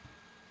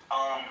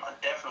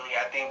 Definitely.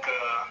 I think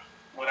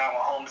without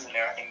Mahomes in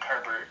there, I think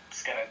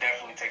Herbert's going to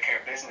definitely take care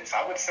of business.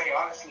 I would say,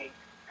 honestly,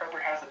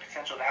 Herbert has the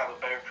potential to have a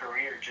better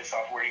career just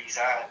off where he's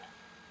at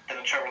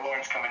than Trevor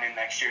Lawrence coming in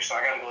next year. So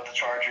I got to go with the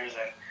Chargers.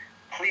 And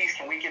please,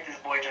 can we get this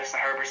boy Justin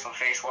Herbert some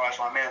face wash?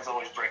 My man's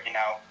always breaking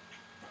out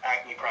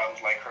acne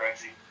problems like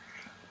crazy.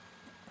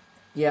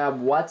 Yeah,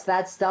 what's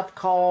that stuff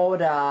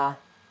called?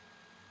 Proactive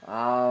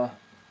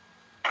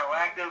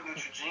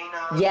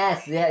Neutrogena.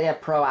 Yes, yeah,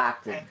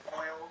 Proactive.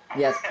 Oil.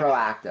 Yes,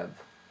 Proactive.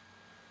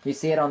 You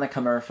see it on the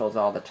commercials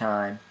all the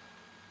time.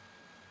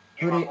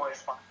 Who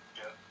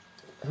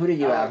do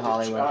you have,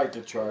 Hollywood? I like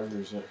the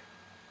Chargers.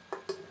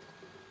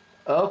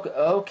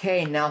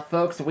 Okay, now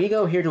folks, we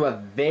go here to a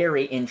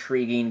very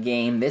intriguing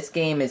game. This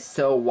game is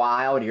so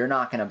wild, you're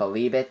not going to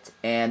believe it.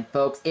 And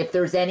folks, if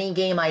there's any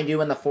game I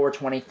do in the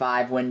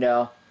 425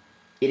 window,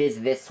 it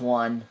is this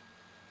one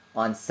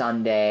on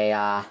Sunday.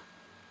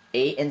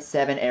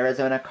 8-7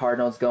 Arizona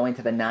Cardinals going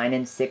to the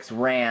 9-6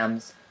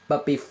 Rams.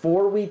 But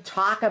before we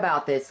talk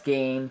about this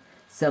game,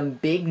 some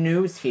big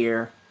news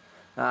here.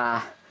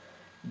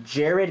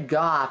 Jared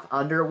Goff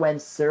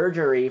underwent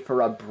surgery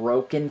for a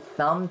broken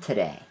thumb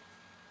today.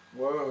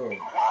 Whoa.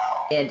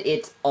 And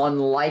it's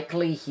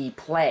unlikely he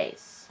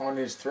plays. On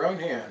his thrown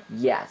hand.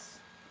 Yes.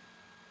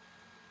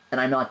 And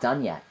I'm not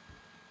done yet.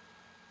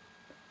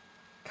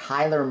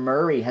 Kyler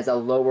Murray has a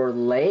lower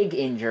leg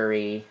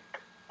injury.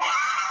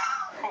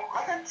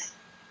 What?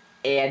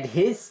 And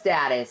his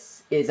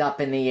status is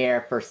up in the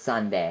air for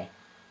Sunday.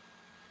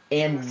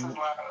 And This is like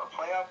a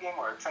playoff game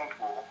or a tank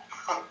bowl?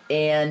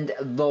 and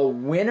the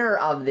winner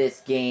of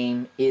this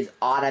game is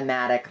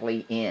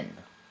automatically in.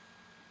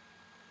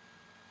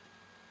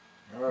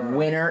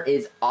 Winner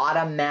is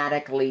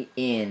automatically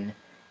in.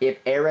 If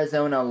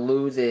Arizona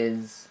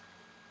loses,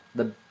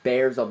 the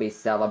Bears will be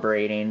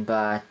celebrating.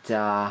 But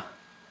yeah,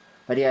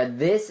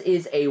 this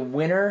is a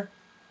winner.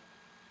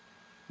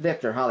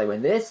 Victor,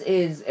 Hollywood, this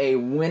is a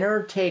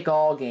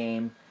winner-take-all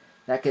game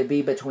that could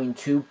be between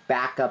two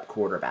backup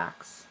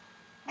quarterbacks.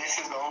 This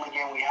is the only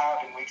game we have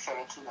in Week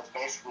 17 that's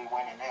basically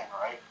winning in,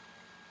 right?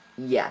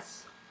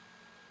 Yes.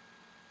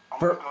 I'm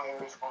going to go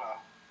Arizona.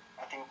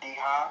 I think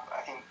D-Hop,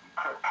 I think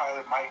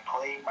Kyler might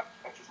play, might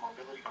affect his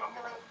mobility, but I'm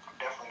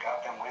definitely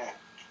got them winning.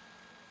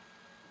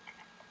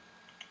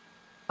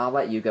 I'll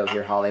let you go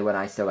here, Hollywood.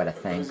 I still got to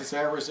think. Who's this,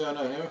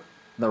 Arizona who?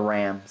 The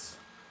Rams.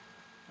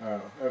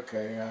 Oh,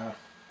 okay. I'm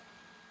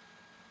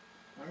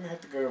going to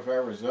have to go with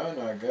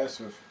Arizona, I guess.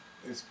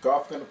 Is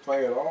Goff going to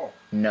play at all?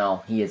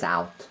 No, he is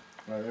out.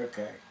 Right,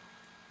 okay.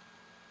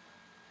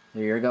 So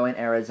you're going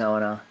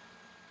Arizona.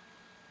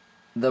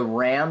 The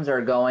Rams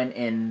are going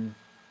in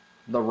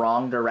the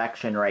wrong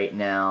direction right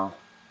now.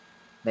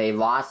 They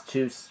lost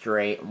 2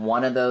 straight.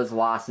 One of those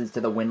losses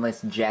to the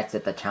winless Jets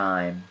at the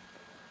time.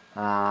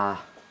 I'm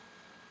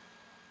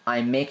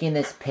making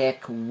this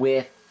pick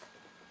with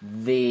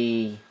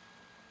the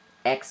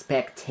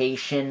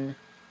expectation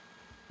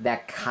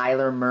that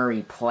Kyler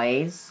Murray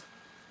plays.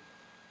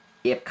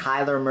 If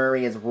Kyler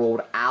Murray is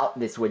ruled out,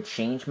 this would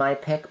change my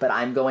pick, but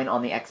I'm going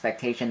on the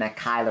expectation that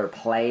Kyler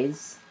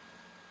plays.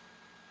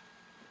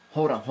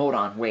 Hold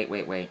on.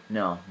 Wait.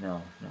 No.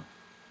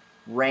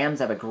 Rams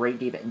have a great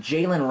defense.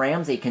 Jalen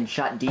Ramsey can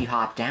shut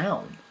D-Hop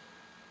down.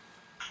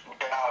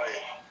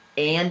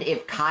 And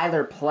if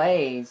Kyler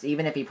plays,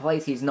 even if he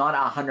plays, he's not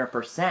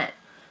 100%.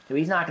 So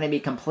he's not going to be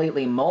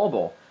completely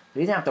mobile. So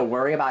he doesn't have to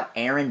worry about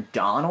Aaron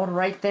Donald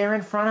right there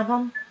in front of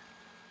him.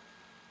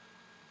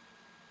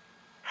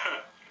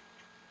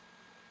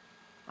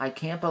 I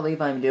can't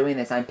believe I'm doing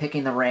this. I'm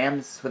picking the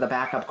Rams with a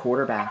backup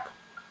quarterback.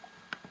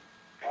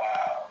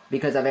 Wow.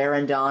 Because of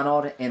Aaron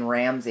Donald and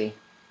Ramsey.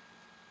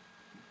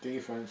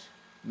 Defense.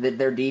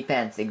 Their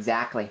defense,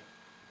 exactly.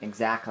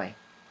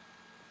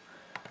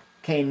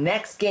 Okay,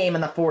 next game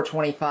in the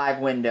 425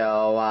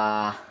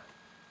 window.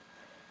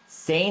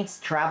 Saints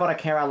travel to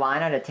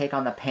Carolina to take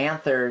on the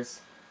Panthers.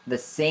 The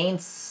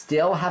Saints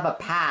still have a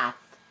path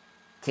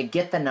to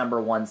get the number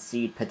 1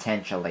 seed,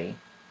 potentially.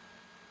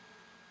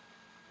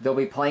 They'll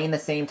be playing the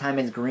same time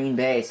as Green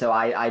Bay, so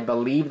I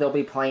believe they'll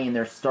be playing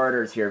their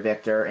starters here,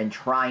 Victor, and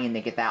trying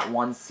to get that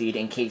 1 seed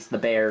in case the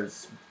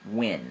Bears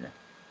win.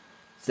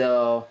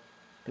 So,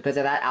 because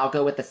of that, I'll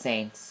go with the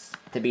Saints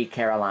to beat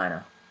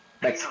Carolina.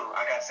 Me too.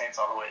 I got Saints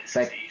all the way to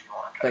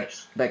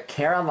 6 But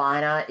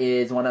Carolina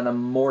is one of the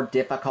more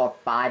difficult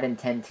 5 and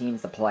 10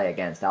 teams to play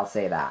against. I'll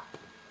say that.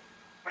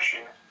 For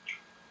sure.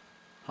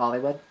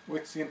 Hollywood?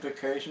 What's the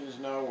implications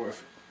now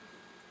with...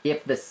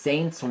 If the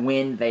Saints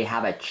win, they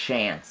have a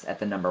chance at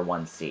the number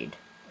 1 seed.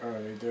 Oh,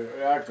 they do.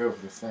 I'll go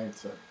for the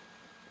Saints.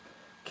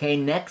 Okay,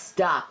 next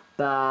up,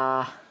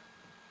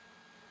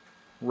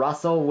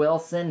 Russell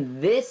Wilson.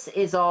 This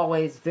is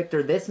always,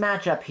 Victor, this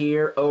matchup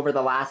here over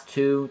the last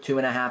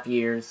 2.5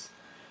 years.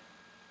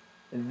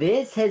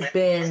 This has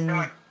been...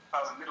 I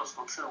was in middle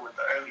school too with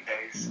the early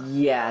days.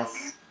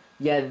 Yes.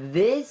 Yeah,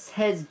 this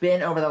has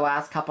been over the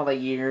last couple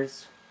of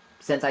years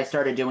since I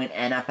started doing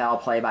NFL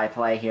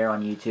play-by-play here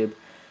on YouTube.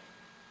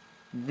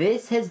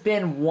 This has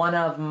been one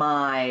of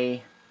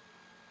my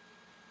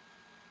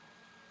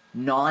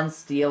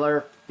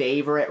non-Steeler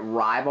favorite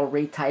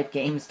rivalry type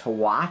games to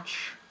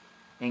watch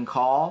and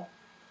call.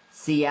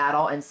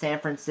 Seattle and San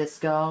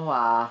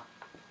Francisco.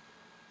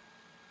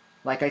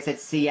 Like I said,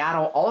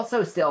 Seattle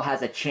also still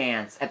has a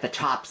chance at the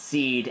top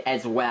seed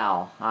as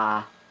well.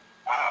 Wow.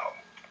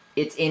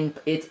 It's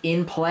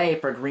in play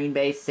for Green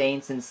Bay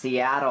Saints and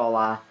Seattle.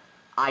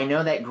 I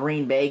know that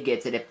Green Bay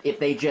gets it if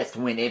they just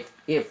win.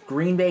 If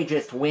Green Bay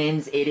just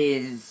wins, it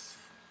is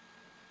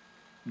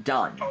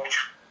done.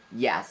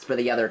 Yes, for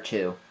the other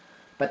two.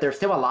 But there's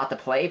still a lot to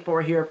play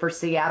for here for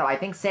Seattle. I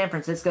think San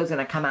Francisco's going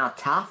to come out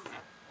tough.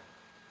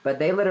 But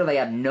they literally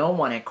have no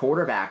one at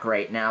quarterback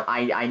right now.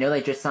 I know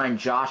they just signed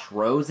Josh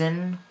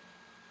Rosen.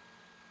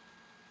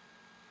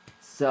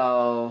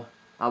 So,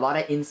 a lot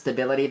of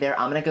instability there.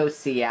 I'm going to go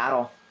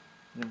Seattle.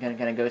 I'm going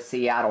to go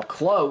Seattle.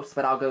 Close,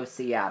 but I'll go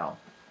Seattle.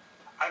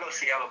 I go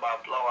Seattle by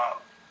a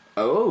blowout.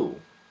 Oh.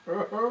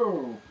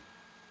 Oh.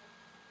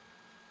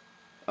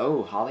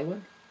 Oh,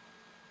 Hollywood?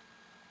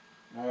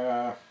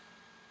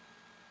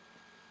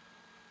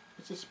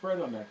 What's the spread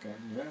on that game,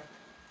 yeah?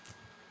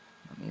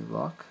 Let me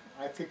look.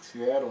 I think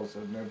Seattle's a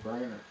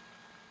no-brainer.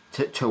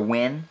 To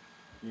win?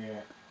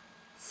 Yeah.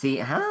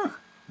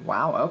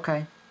 Wow,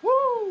 okay.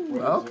 Woo!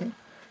 What is Okay. it?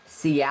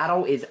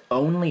 Seattle is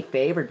only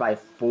favored by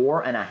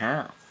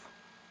 4.5.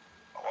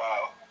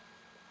 Wow.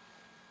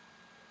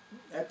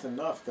 That's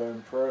enough, though,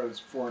 in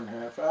pros,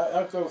 4.5.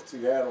 I'll go with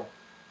Seattle.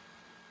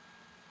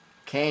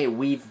 Okay,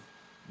 we've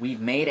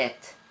made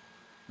it.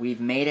 We've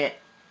made it.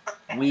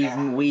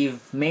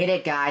 We've made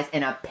it, guys.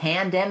 In a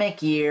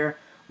pandemic year,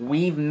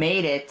 we've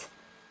made it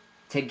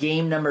to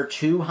game number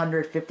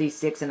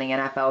 256 in the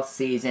NFL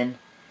season.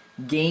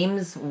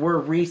 Games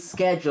were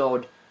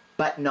rescheduled,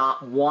 but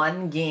not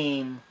one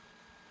game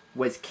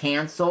was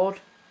canceled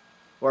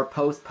or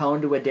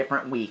postponed to a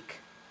different week.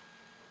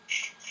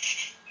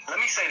 Let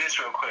me say this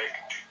real quick.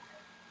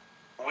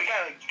 We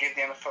gotta give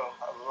the NFL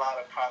a lot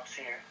of props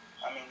here.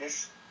 I mean,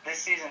 this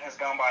season has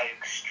gone by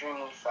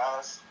extremely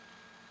fast.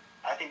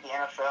 I think the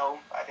NFL,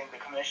 I think the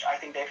commission, I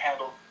think they've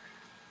handled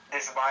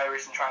this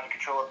virus and trying to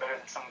control it better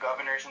than some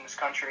governors in this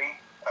country.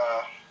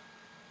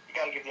 You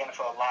got to give the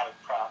NFL a lot of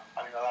prop.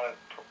 I mean,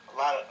 a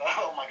lot of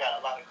oh my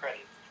God, a lot of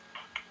credit.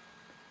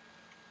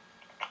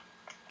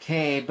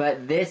 Okay,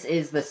 but this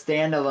is the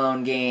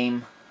standalone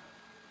game,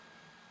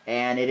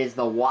 and it is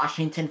the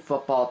Washington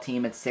football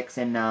team at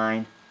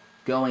 6-9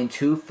 going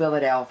to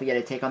Philadelphia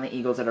to take on the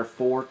Eagles that are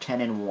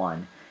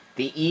 4-10-1.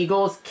 The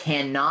Eagles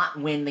cannot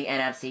win the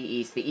NFC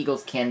East. The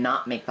Eagles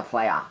cannot make the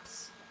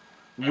playoffs.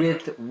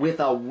 With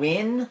a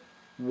win,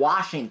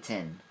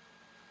 Washington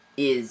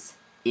is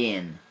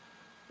in.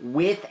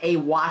 With a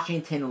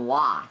Washington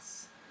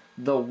loss,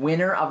 the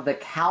winner of the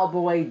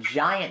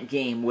Cowboy-Giant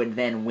game would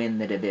then win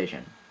the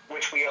division.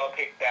 Which we all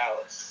picked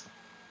Dallas.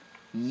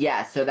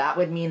 Yeah, so that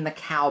would mean the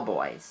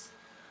Cowboys,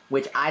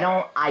 which I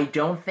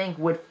don't think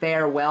would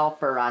fare well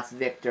for us,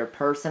 Victor,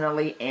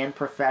 personally and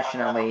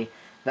professionally.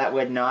 That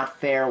would not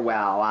fare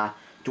well.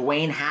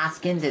 Dwayne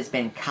Haskins has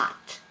been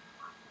cut.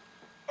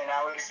 And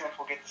Alex Smith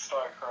will get the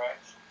start,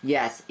 correct?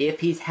 Yes,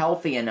 if he's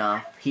healthy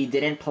enough. He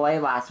didn't play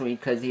last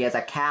week because he has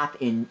a calf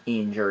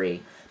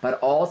injury. But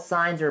all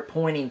signs are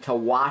pointing to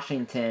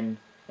Washington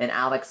and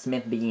Alex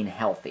Smith being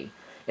healthy.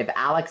 If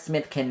Alex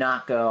Smith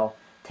cannot go,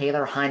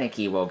 Taylor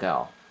Heineke will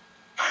go.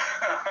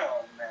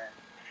 Oh, man.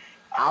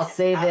 I'll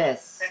say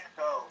this. If Smith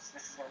goes,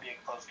 this is going to be a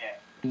close game.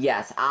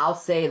 Yes, I'll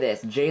say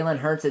this. Jalen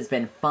Hurts has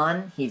been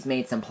fun. He's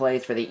made some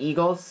plays for the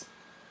Eagles.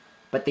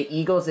 But the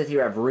Eagles this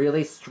year have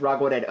really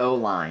struggled at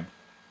O-line.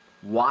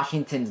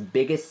 Washington's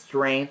biggest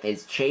strength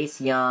is Chase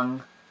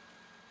Young,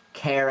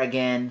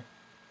 Kerrigan,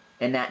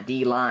 and that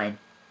D-line.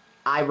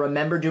 I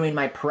remember doing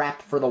my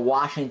prep for the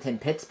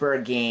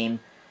Washington-Pittsburgh game,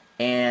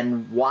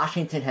 and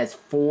Washington has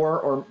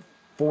four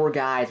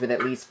guys with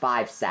at least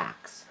 5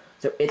 sacks.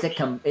 So it's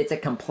a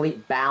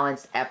complete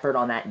balanced effort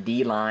on that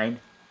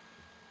D-line.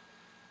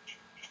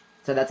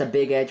 So that's a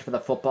big edge for the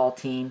football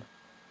team.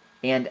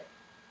 And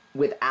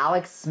with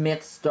Alex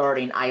Smith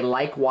starting, I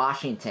like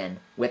Washington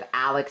with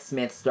Alex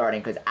Smith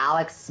starting because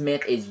Alex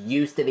Smith is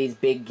used to these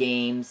big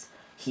games.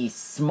 He's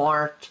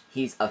smart.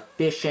 He's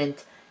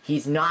efficient.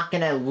 He's not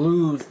going to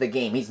lose the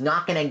game. He's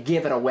not going to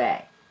give it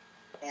away.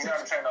 He's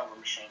not a turnover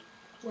machine.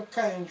 What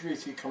kind of injury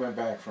is he coming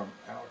back from,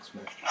 Alex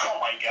Smith? Oh,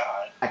 my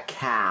God. A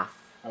calf.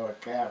 Oh, a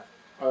calf.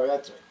 Oh,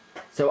 that's it.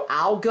 So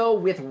I'll go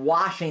with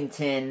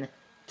Washington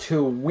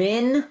to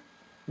win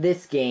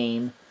this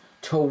game,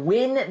 to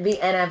win the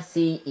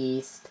NFC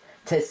East,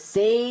 to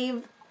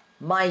save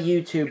my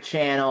YouTube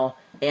channel,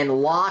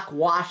 and lock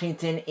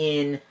Washington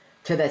in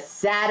to the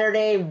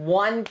Saturday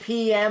 1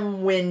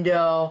 p.m.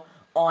 window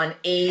on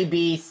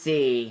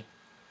ABC.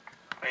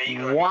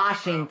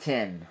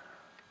 Washington.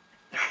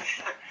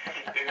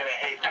 You're going to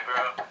hate me,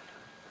 bro.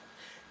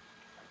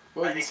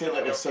 Well, you said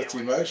that with such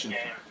emotion.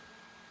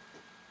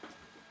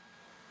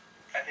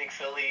 I think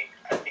Philly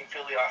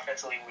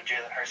offensively with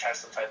Jalen Hurts has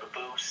some type of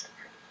boost.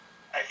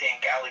 I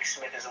think Alex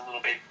Smith is a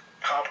little bit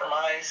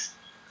compromised.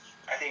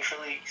 I think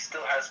Philly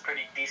still has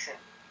pretty decent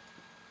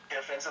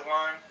defensive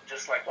line,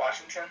 just like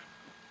Washington.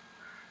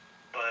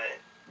 But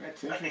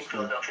That's I think interesting.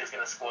 Philadelphia's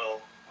going to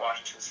spoil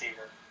Washington's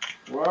season.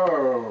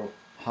 Whoa.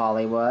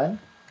 Hollywood.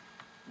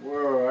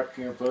 Whoa, I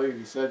can't believe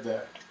you said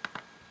that.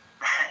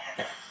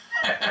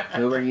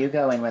 Who are you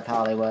going with,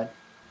 Hollywood?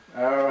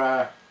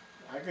 Oh,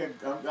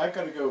 I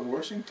gotta go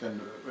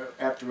Washington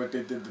after what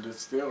they did to the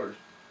Steelers.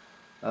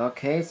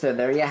 Okay, so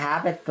there you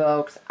have it,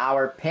 folks.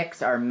 Our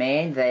picks are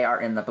made. They are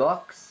in the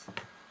books.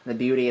 The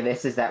beauty of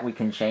this is that we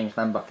can change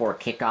them before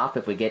kickoff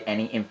if we get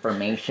any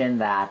information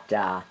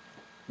that,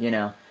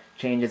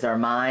 changes our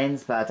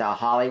minds. But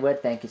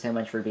Hollywood, thank you so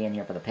much for being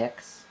here for the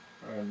picks.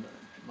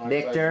 My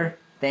Victor, pleasure.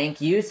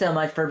 thank you so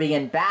much for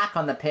being back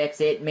on the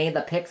picks. It made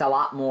the picks a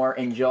lot more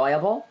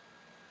enjoyable.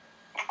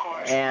 Of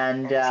course.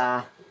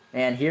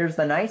 And here's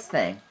the nice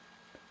thing.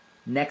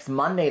 Next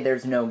Monday,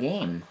 there's no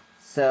game.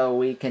 So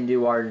we can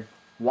do our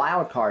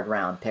wild card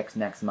round picks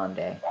next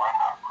Monday.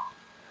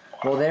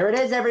 Well, there it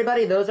is,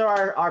 everybody. Those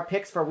are our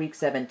picks for Week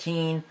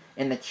 17.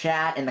 In the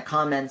chat, in the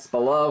comments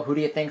below, who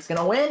do you think's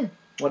going to win?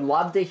 Would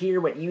love to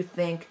hear what you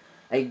think.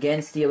 Again,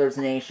 Steelers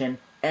Nation,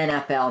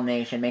 NFL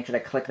Nation, make sure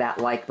to click that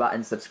like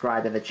button,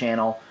 subscribe to the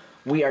channel.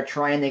 We are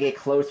trying to get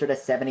closer to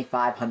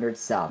 7,500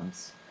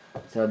 subs.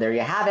 So there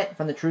you have it.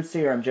 From the Truth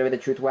Serum, Joey the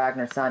Truth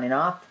Wagner signing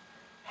off.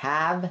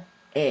 Have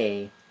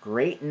a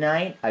great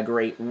night, a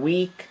great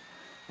week.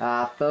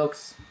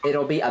 Folks,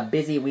 it'll be a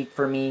busy week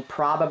for me.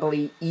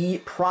 Probably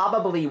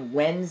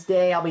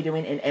Wednesday I'll be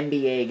doing an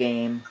NBA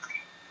game.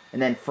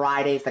 And then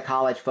Friday's the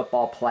college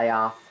football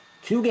playoff.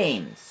 2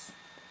 games.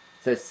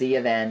 So see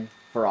you then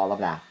for all of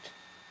that.